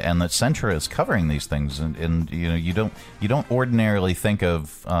 And that Centra is covering these things, and you don't ordinarily think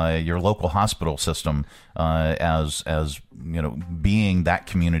of your local hospital system as being that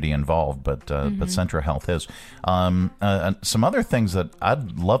community involved, but Centra Health is. Some other things that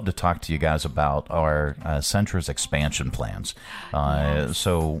I'd love to talk to you guys about are Centra's expansion plans.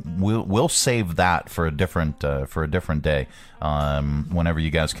 So we'll save that for a different day. Whenever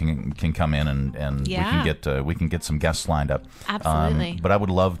you guys can come in and we can get some guests lined up. Absolutely. But I would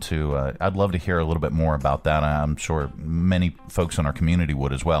love to I'd love to hear a little bit more about that. I'm sure many folks in our community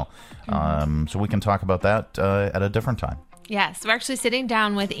would as well. So we can talk about that at a different time. Yes, we're actually sitting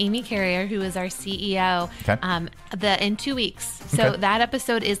down with Amy Carrier, who is our CEO, in 2 weeks. So that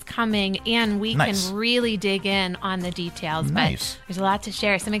episode is coming, and we can really dig in on the details. Nice. But there's a lot to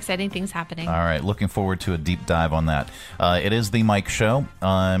share. Some exciting things happening. All right, looking forward to a deep dive on that. It is The Mike Show.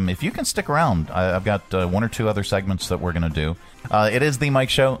 If you can stick around, I've got one or two other segments that we're going to do. It is The Mike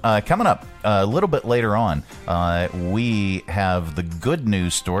Show. Coming up a little bit later on, we have the good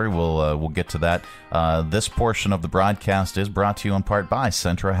news story. We'll get to that. This portion of the broadcast is brought to you in part by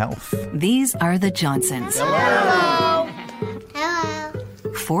Centra Health. These are the Johnsons. Hello. Hello.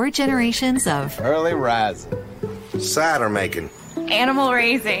 4 generations of early rising, cider making, animal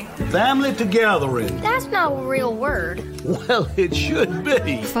raising, family togethering. That's not a real word. Well, it should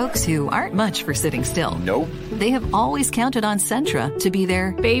be. Folks who aren't much for sitting still. Nope. They have always counted on Centra to be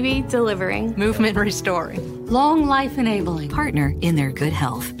their baby delivering, movement restoring, long life enabling partner in their good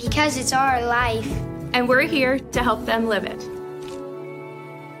health. Because it's our life. And we're here to help them live it.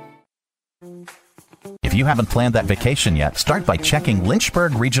 If you haven't planned that vacation yet, start by checking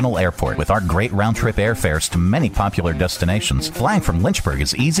Lynchburg Regional Airport. With our great round-trip airfares to many popular destinations, flying from Lynchburg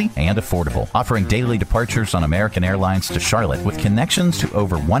is easy and affordable, offering daily departures on American Airlines to Charlotte with connections to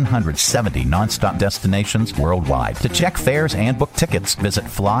over 170 nonstop destinations worldwide. To check fares and book tickets, visit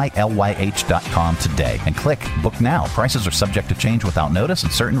flylyh.com today and click Book Now. Prices are subject to change without notice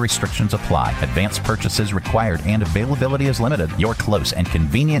and certain restrictions apply. Advanced purchases required and availability is limited. Your close and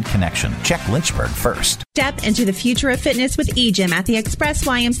convenient connection. Check Lynchburg first. Step into the future of fitness with eGym at the Express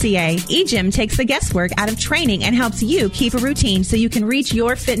YMCA. eGym takes the guesswork out of training and helps you keep a routine so you can reach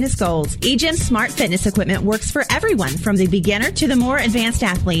your fitness goals. eGym's smart fitness equipment works for everyone, from the beginner to the more advanced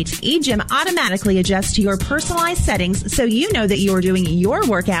athlete. eGym automatically adjusts to your personalized settings so you know that you're doing your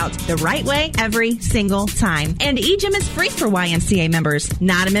workout the right way every single time. And eGym is free for YMCA members.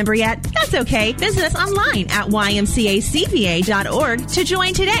 Not a member yet? That's okay. Visit us online at ymcacva.org to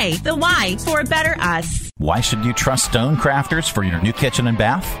join today. The Y for a better us. Why should you trust Stonecrafters for your new kitchen and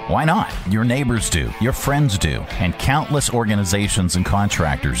bath? Why not? Your neighbors do, your friends do, and countless organizations and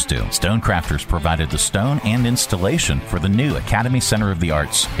contractors do. Stonecrafters provided the stone and installation for the new Academy Center of the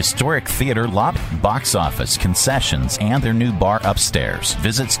Arts, historic theater lobby, box office, concessions, and their new bar upstairs.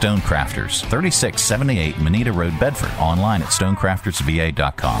 Visit Stonecrafters, 3678 Moneta Road, Bedford, online at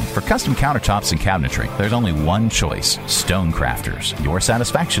stonecraftersva.com. For custom countertops and cabinetry, there's only one choice, Stonecrafters. Your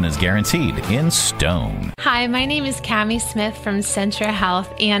satisfaction is guaranteed in stone. Hi, my name is Cami Smith from Centra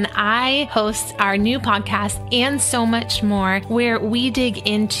Health, and I host our new podcast, And So Much More, where we dig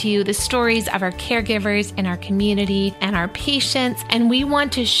into the stories of our caregivers in our community and our patients, and we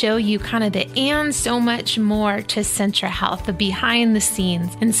want to show you kind of the and so much more to Centra Health, the behind the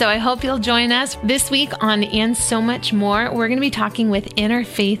scenes. And so I hope you'll join us this week on And So Much More. We're going to be talking with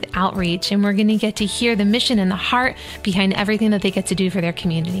Interfaith Outreach, and we're going to get to hear the mission and the heart behind everything that they get to do for their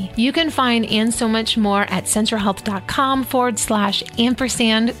community. You can find And So Much More at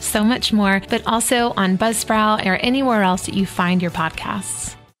centrahealth.com/ampersand, so much more, but also on Buzzsprout or anywhere else that you find your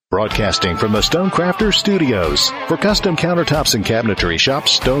podcasts. Broadcasting from the Stonecrafters Studios. For custom countertops and cabinetry, shop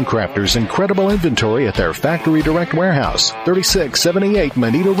Stonecrafters' incredible inventory at their Factory Direct Warehouse, 3678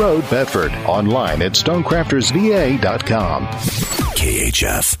 Moneta Road, Bedford. Online at stonecraftersva.com.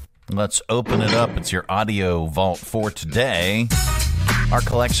 KHF. Let's open it up. It's your audio vault for today. Our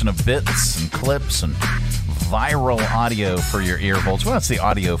collection of bits and clips and viral audio for your ear holes. Well, it's the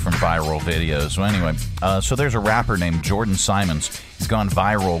audio from viral videos. Well, anyway, so there's a rapper named Jordan Simons. He's gone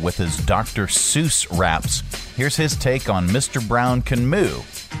viral with his Dr. Seuss raps. Here's his take on Mr. Brown Can Moo.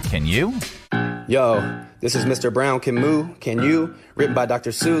 Can you? Yo, this is Mr. Brown Can Moo. Can you? Written by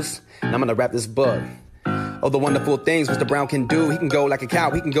Dr. Seuss. And I'm going to rap this book. Oh, the wonderful things Mr. Brown can do. He can go like a cow,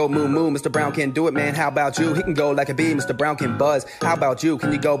 he can go moo moo. Mr. Brown can do it, man, how about you? He can go like a bee, Mr. Brown can buzz. How about you?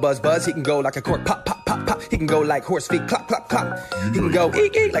 Can you go buzz buzz? He can go like a cork, pop pop pop pop. He can go like horse feet, clop clop clop. He can go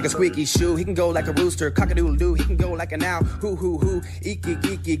eek eek like a squeaky shoe. He can go like a rooster, cock-a-doodle doo. He can go like an owl, hoo hoo hoo. Eek eek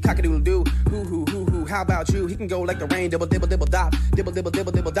eek eek, cock-a-doodle doo. Hoo hoo hoo hoo. How about you? He can go like the rain, dibble dibble dibble dop. Dibble dibble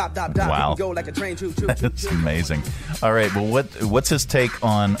dibble dibble dop dop dop. Wow. He can go like a train, choo choo. That's amazing. All right, well, what's his take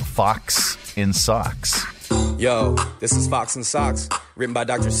on Fox in Socks? Yo, this is Fox and Socks. written by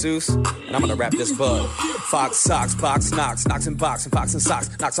Dr. Seuss, and I'm gonna rap this bug. Fox, socks, box, knocks, knocks and box, and fox and socks,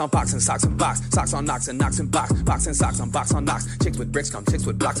 knocks on box and socks and box, socks on knocks and knocks and box, box and socks on box on knocks. Chicks with bricks come, chicks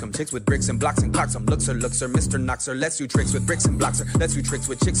with blocks come, chicks with bricks and blocks and clocks. Looks her, Mr. Knoxer lets you tricks with bricks and blocks. Lets you tricks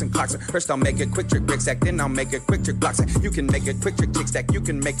with chicks and clocks. First I'll make a quick trick brick stack, then I'll make a quick trick block stack. You can make a quick trick chick stack, you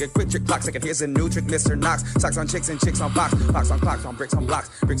can make a quick trick clock stack. And here's a new trick, Mr. Knox. Socks on chicks and chicks on box, box on clocks on bricks on blocks,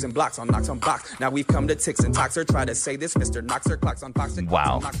 bricks and blocks on knocks on box. Now we've come to ticks and toxer. Try to say this, Mr. Knoxer, clocks on box.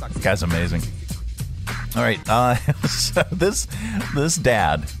 Wow, this guy's amazing. All right, so this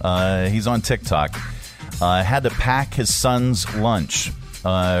dad, he's on TikTok, had to pack his son's lunch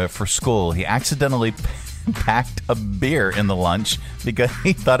for school. He accidentally packed a beer in the lunch because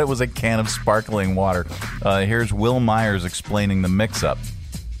he thought it was a can of sparkling water. Here's Will Myers explaining the mix-up.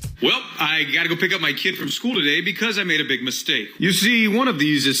 Well, I got to go pick up my kid from school today because I made a big mistake. You see, one of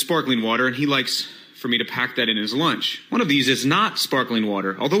these is sparkling water, and he likes for me to pack that in his lunch. One of these is not sparkling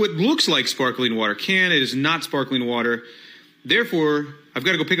water. Although it looks like sparkling water can, it is not sparkling water. Therefore, I've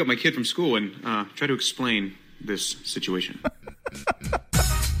got to go pick up my kid from school and try to explain this situation.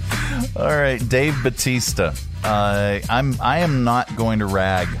 All right, Dave Bautista. I am not going to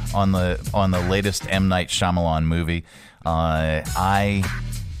rag on the latest M. Night Shyamalan movie.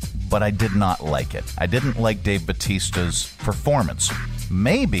 But I did not like it. I didn't like Dave Bautista's performance.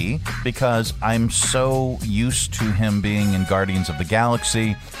 Maybe because I'm so used to him being in Guardians of the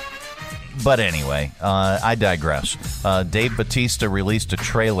Galaxy. But anyway, I digress. Dave Bautista released a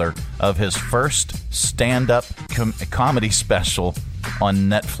trailer of his first stand-up comedy special on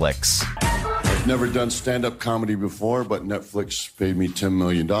Netflix. I've never done stand-up comedy before, but Netflix paid me $10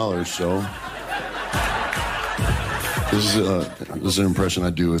 million, so... This is an impression I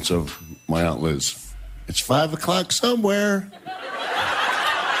do. It's of my Aunt Liz. It's 5 o'clock somewhere.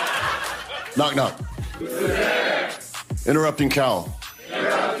 Knock, knock. Interrupting cow.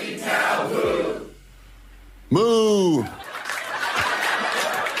 Interrupting cow, moo. Moo.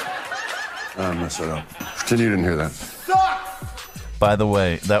 I messed that up. Pretend you didn't hear that. By the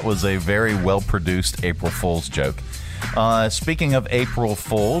way, that was a very well-produced April Fool's joke. Speaking of April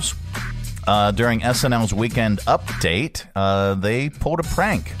Fools, during SNL's Weekend Update, they pulled a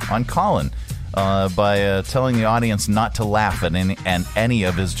prank on Colin by telling the audience not to laugh at any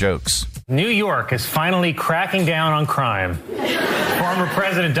of his jokes. New York is finally cracking down on crime. Former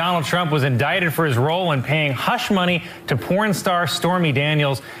President Donald Trump was indicted for his role in paying hush money to porn star Stormy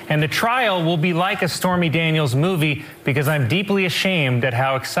Daniels, and the trial will be like a Stormy Daniels movie because I'm deeply ashamed at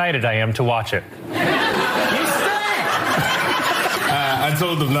how excited I am to watch it. I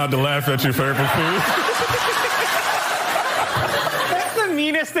told them not to laugh at you for April Fool's. That's the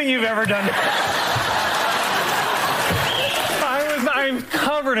meanest thing you've ever done. I'm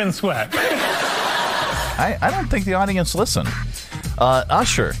covered in sweat. I don't think the audience listened.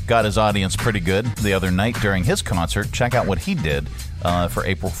 Usher got his audience pretty good the other night during his concert. Check out what he did for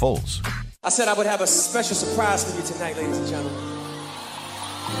April Fool's. I said I would have a special surprise for you tonight, ladies and gentlemen.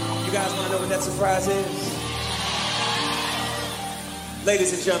 You guys want to know what that surprise is?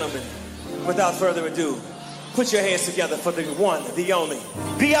 Ladies and gentlemen, without further ado, put your hands together for the one, the only,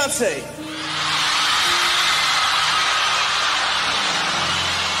 Beyonce.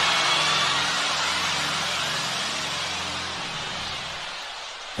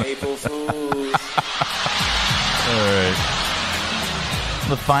 April Fools. All right.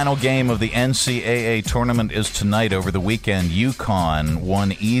 The final game of the NCAA tournament is tonight. Over the weekend, UConn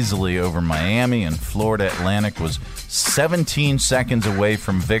won easily over Miami, and Florida Atlantic was 17 seconds away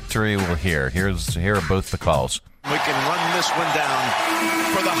from victory. We'll hear. Here are both the calls. We can run this one down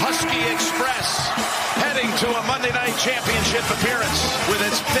for the Husky Express, heading to a Monday Night Championship appearance with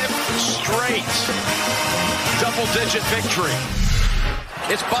its 5th straight double-digit victory.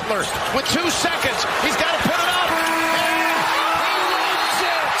 It's Butler with 2 seconds. He's got to put it up.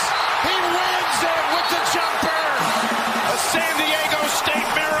 He wins it with the jumper. A San Diego State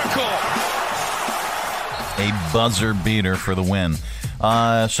miracle. A buzzer beater for the win.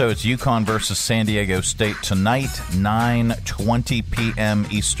 So it's UConn versus San Diego State tonight, 9:20 p.m.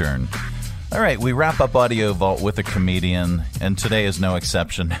 Eastern. All right, we wrap up Audio Vault with a comedian, and today is no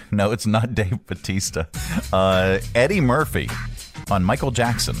exception. No, it's not Dave Bautista. Eddie Murphy on Michael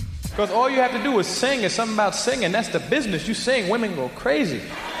Jackson. Because all you have to do is sing. It's something about singing. That's the business. You sing, women go crazy.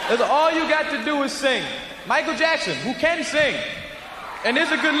 That's all you got to do is sing. Michael Jackson, who can sing, and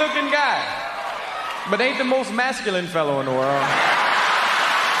is a good-looking guy, but ain't the most masculine fellow in the world.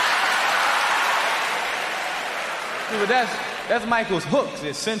 See, but that's Michael's hooks,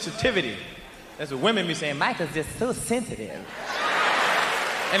 his sensitivity. That's what women be saying. Michael's just so sensitive.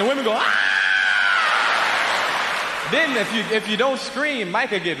 And the women go, ah! Then if you don't scream,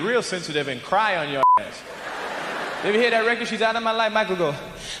 Mike will get real sensitive and cry on your ass. You ever hear that record, She's Out of My Life? Mike will go,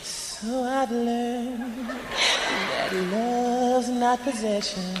 so I've learned that love's not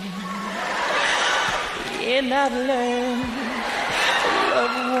possession. And I've learned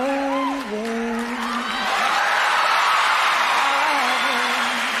love won't win.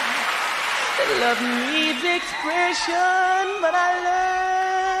 Love needs expression, but I learned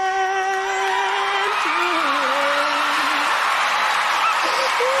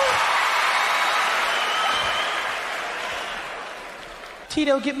to.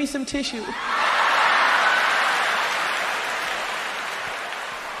 Tito, get me some tissue.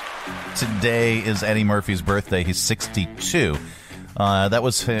 Today is Eddie Murphy's birthday. He's 62. That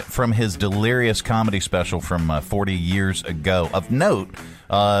was from his Delirious comedy special from 40 years ago. Of note,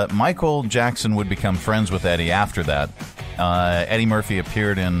 Michael Jackson would become friends with Eddie after that. Eddie Murphy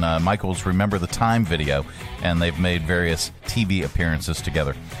appeared in Michael's Remember the Time video, and they've made various TV appearances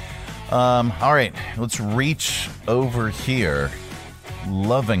together. All right, let's reach over here,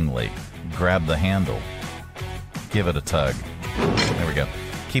 lovingly grab the handle, give it a tug. There we go.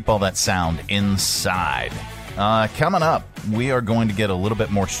 Keep all that sound inside. Coming up, we are going to get a little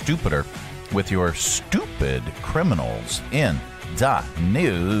bit more stupider with your stupid criminals in the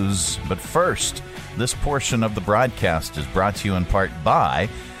news. But first, this portion of the broadcast is brought to you in part by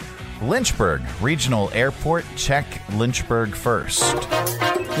Lynchburg Regional Airport. Check Lynchburg first.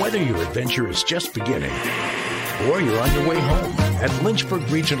 Whether your adventure is just beginning or you're on your way home, at Lynchburg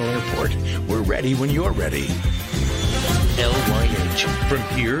Regional Airport, we're ready when you're ready. LYH. From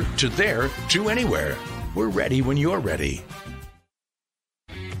here to there to anywhere. We're ready when you're ready.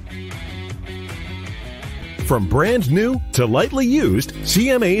 From brand new to lightly used,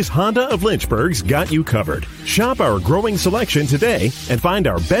 CMA's Honda of Lynchburg's got you covered. Shop our growing selection today and find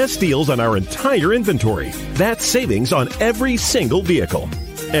our best deals on our entire inventory. That's savings on every single vehicle.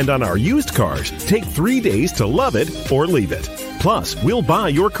 And on our used cars, take 3 days to love it or leave it. Plus, we'll buy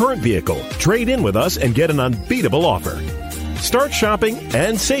your current vehicle, trade in with us, and get an unbeatable offer. Start shopping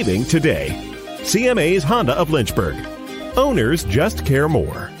and saving today. CMA's Honda of Lynchburg. Owners just care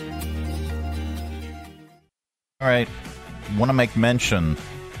more. All right. Want to make mention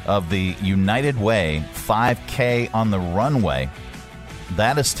of the United Way 5K on the runway.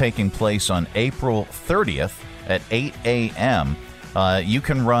 That is taking place on April 30th at 8 a.m. You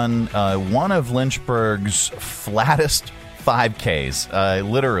can run one of Lynchburg's flattest 5Ks,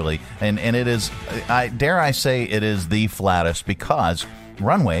 literally. And it is, dare I say, it is the flattest because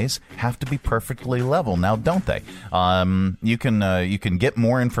runways have to be perfectly level now, don't they? You can get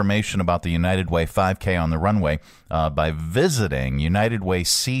more information about the United Way 5K on the runway by visiting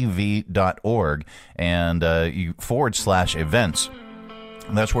unitedwaycv.org and /events.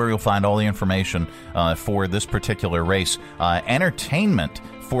 That's where you'll find all the information for this particular race. Entertainment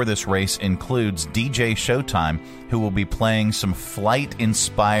for this race includes DJ Showtime, who will be playing some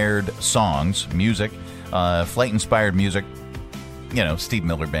flight-inspired songs, music, flight-inspired music. You know, Steve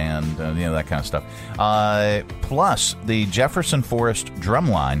Miller Band, that kind of stuff. Plus, the Jefferson Forest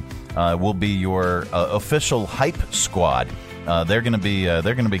Drumline will be your official hype squad. They're going to be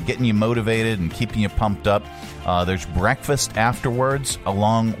getting you motivated and keeping you pumped up. There's breakfast afterwards,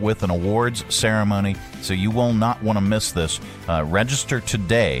 along with an awards ceremony, so you will not want to miss this. Register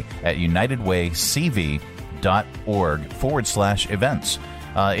today at unitedwaycv.org /events.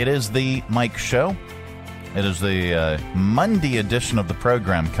 It is the Mike Show. It is the Monday edition of the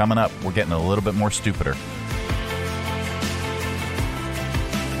program. Coming up, we're getting a little bit more stupider.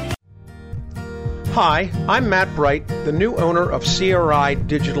 Hi, I'm Matt Bright, the new owner of CRI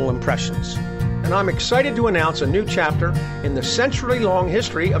Digital Impressions, and I'm excited to announce a new chapter in the century-long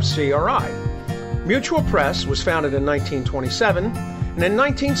history of CRI. Mutual Press was founded in 1927, and in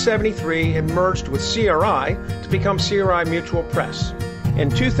 1973 it merged with CRI to become CRI Mutual Press. In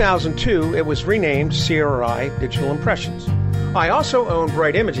 2002, it was renamed CRI Digital Impressions. I also own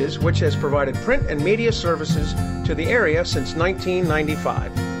Bright Images, which has provided print and media services to the area since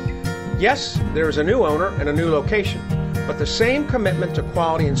 1995. Yes, there is a new owner and a new location, but the same commitment to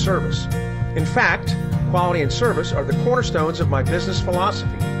quality and service. In fact, quality and service are the cornerstones of my business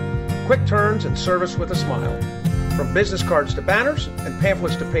philosophy. Quick turns and service with a smile. From business cards to banners and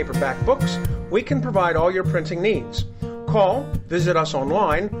pamphlets to paperback books, we can provide all your printing needs. Call, visit us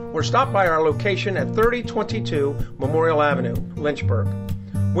online, or stop by our location at 3022 Memorial Avenue, Lynchburg.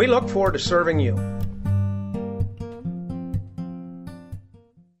 We look forward to serving you.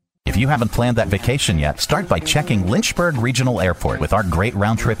 If you haven't planned that vacation yet, start by checking Lynchburg Regional Airport. With our great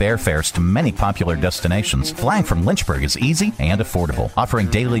round-trip airfares to many popular destinations, flying from Lynchburg is easy and affordable, offering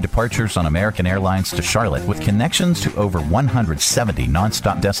daily departures on American Airlines to Charlotte with connections to over 170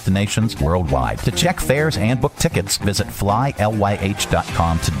 nonstop destinations worldwide. To check fares and book tickets, visit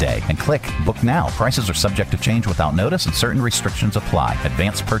flylyh.com today and click Book Now. Prices are subject to change without notice and certain restrictions apply.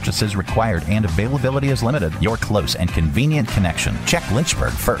 Advanced purchases required and availability is limited. Your close and convenient connection. Check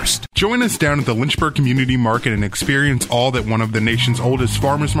Lynchburg first. Join us down at the Lynchburg Community Market and experience all that one of the nation's oldest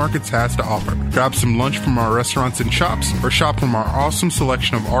farmers markets has to offer. Grab some lunch from our restaurants and shops, or shop from our awesome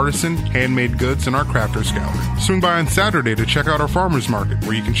selection of artisan, handmade goods in our crafters gallery. Swing by on Saturday to check out our farmers market,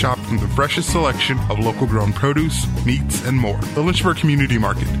 where you can shop from the freshest selection of local grown produce, meats, and more. The Lynchburg Community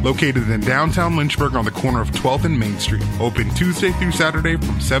Market, located in downtown Lynchburg on the corner of 12th and Main Street. Open Tuesday through Saturday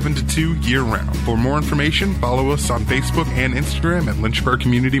from 7 to 2 year-round. For more information, follow us on Facebook and Instagram at Lynchburg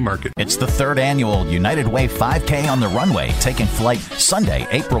Community Market. It's the third annual United Way 5K on the Runway, taking flight Sunday,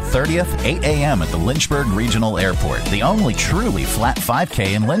 April 30th, 8 a.m. at the Lynchburg Regional Airport. The only truly flat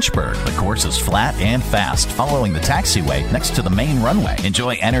 5K in Lynchburg. The course is flat and fast, following the taxiway next to the main runway.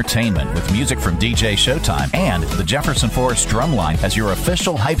 Enjoy entertainment with music from DJ Showtime and the Jefferson Forest Drumline as your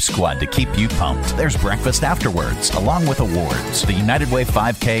official hype squad to keep you pumped. There's breakfast afterwards, along with awards. The United Way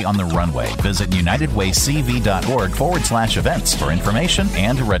 5K on the Runway. Visit unitedwaycv.org/events for information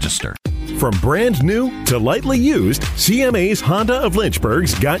and to register. From brand new to lightly used, CMA's Honda of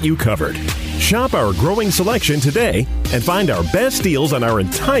Lynchburg's got you covered. Shop our growing selection today and find our best deals on our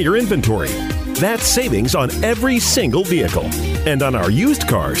entire inventory. That's savings on every single vehicle. And on our used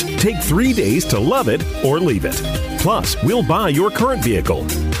cars, take 3 days to love it or leave it. Plus, we'll buy your current vehicle.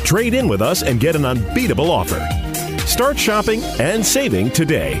 Trade in with us and get an unbeatable offer. Start shopping and saving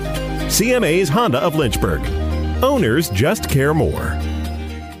today. CMA's Honda of Lynchburg. Owners just care more.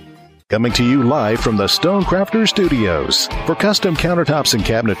 Coming to you live from the Stonecrafters Studios. For custom countertops and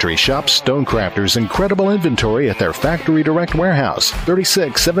cabinetry, shop Stonecrafters' incredible inventory at their Factory Direct Warehouse,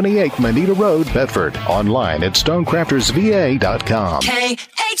 3678 Manita Road, Bedford. Online at stonecraftersva.com.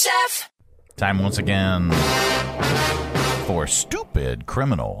 KHF! Time once again for Stupid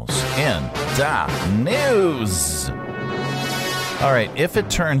Criminals in the News. All right, if it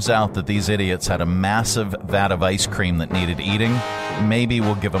turns out that these idiots had a massive vat of ice cream that needed eating, maybe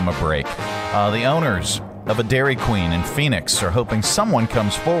we'll give them a break. The owners of a Dairy Queen in Phoenix are hoping someone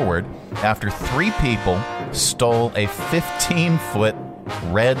comes forward after 3 people stole a 15-foot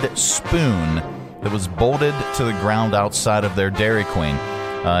red spoon that was bolted to the ground outside of their Dairy Queen.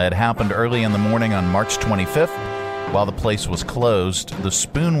 It happened early in the morning on March 25th. While the place was closed, the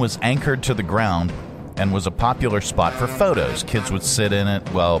spoon was anchored to the ground and was a popular spot for photos. Kids would sit in it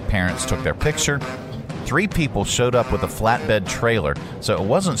while parents took their picture. 3 people showed up with a flatbed trailer, so it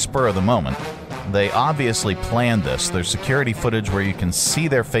wasn't spur of the moment. They obviously planned this. There's security footage where you can see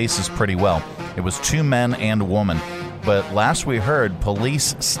their faces pretty well. It was 2 men and a woman, but last we heard,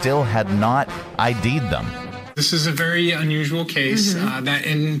 police still had not ID'd them. This is a very unusual case that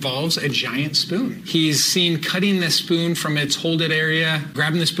involves a giant spoon. He's seen cutting the spoon from its holded area,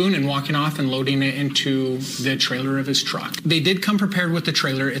 grabbing the spoon and walking off and loading it into the trailer of his truck. They did come prepared with the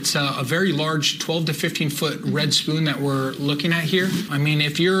trailer. It's a very large 12 to 15 foot red spoon that we're looking at here. I mean,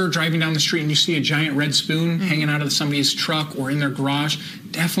 if you're driving down the street and you see a giant red spoon hanging out of somebody's truck or in their garage,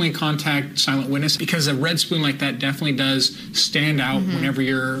 definitely contact Silent Witness, because a red spoon like that definitely does stand out whenever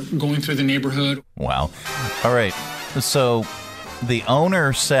you're going through the neighborhood. Wow. All right. So the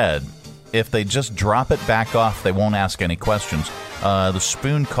owner said if they just drop it back off, they won't ask any questions. The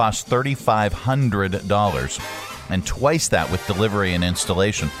spoon costs $3,500 and twice that with delivery and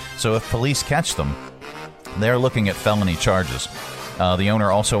installation. So if police catch them, they're looking at felony charges. The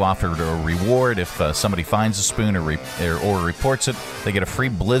owner also offered a reward if somebody finds a spoon or reports it. They get a free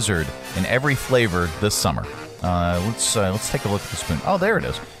Blizzard in every flavor this summer. Let's take a look at the spoon. Oh, there it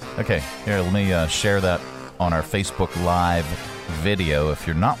is. Okay, here, let me share that on our Facebook Live video. If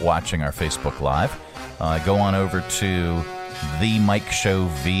you're not watching our Facebook Live, go on over to The Mike Show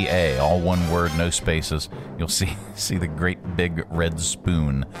VA, all one word, no spaces. You'll see the great big red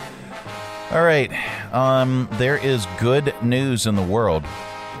spoon. All right, there is good news in the world,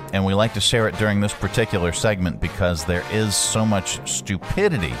 and we like to share it during this particular segment because there is so much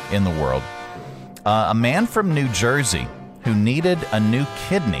stupidity in the world. A man from New Jersey who needed a new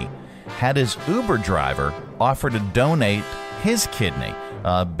kidney had his Uber driver offer to donate his kidney.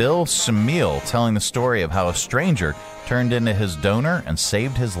 Bill Samil telling the story of how a stranger turned into his donor and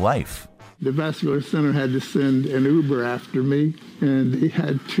saved his life. The vascular center had to send an Uber after me, and they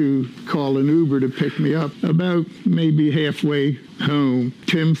had to call an Uber to pick me up. About maybe halfway home,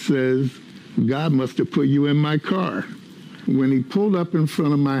 Tim says, God must have put you in my car. When he pulled up in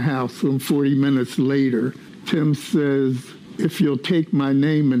front of my house some 40 minutes later, Tim says, if you'll take my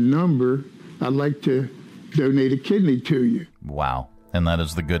name and number, I'd like to donate a kidney to you. Wow. And that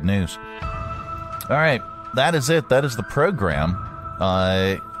is the good news. All right. That is it. That is the program.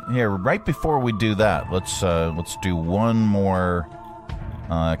 Here, right before we do that, let's do one more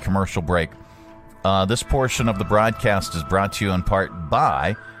commercial break. This portion of the broadcast is brought to you in part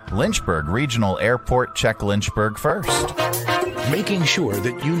by Lynchburg Regional Airport. Check Lynchburg first. Making sure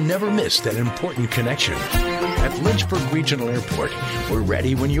that you never miss that important connection. At Lynchburg Regional Airport, we're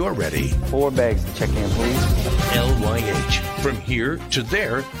ready when you're ready. 4 bags to check in, please. LYH. From here to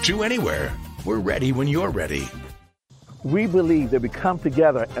there to anywhere. We're ready when you're ready. We believe that we come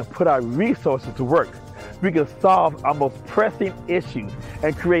together and put our resources to work, we can solve our most pressing issues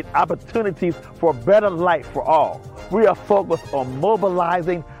and create opportunities for a better life for all. We are focused on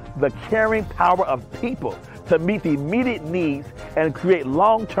mobilizing the caring power of people to meet the immediate needs and create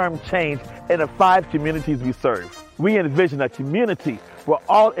long-term change in the 5 communities we serve. We envision a community where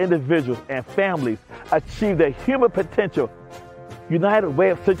all individuals and families achieve their human potential. United Way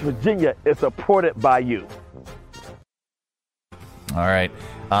of Central Virginia is supported by you. All right.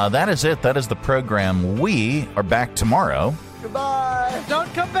 That is it. That is the program. We are back tomorrow. Goodbye.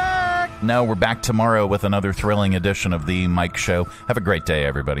 Don't come back. No, we're back tomorrow with another thrilling edition of The Mike Show. Have a great day,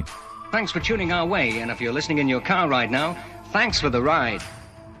 everybody. Thanks for tuning our way, and if you're listening in your car right now, thanks for the ride.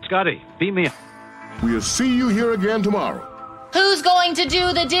 Scotty, beat me up. We'll see you here again tomorrow. Who's going to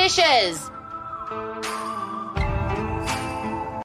do the dishes?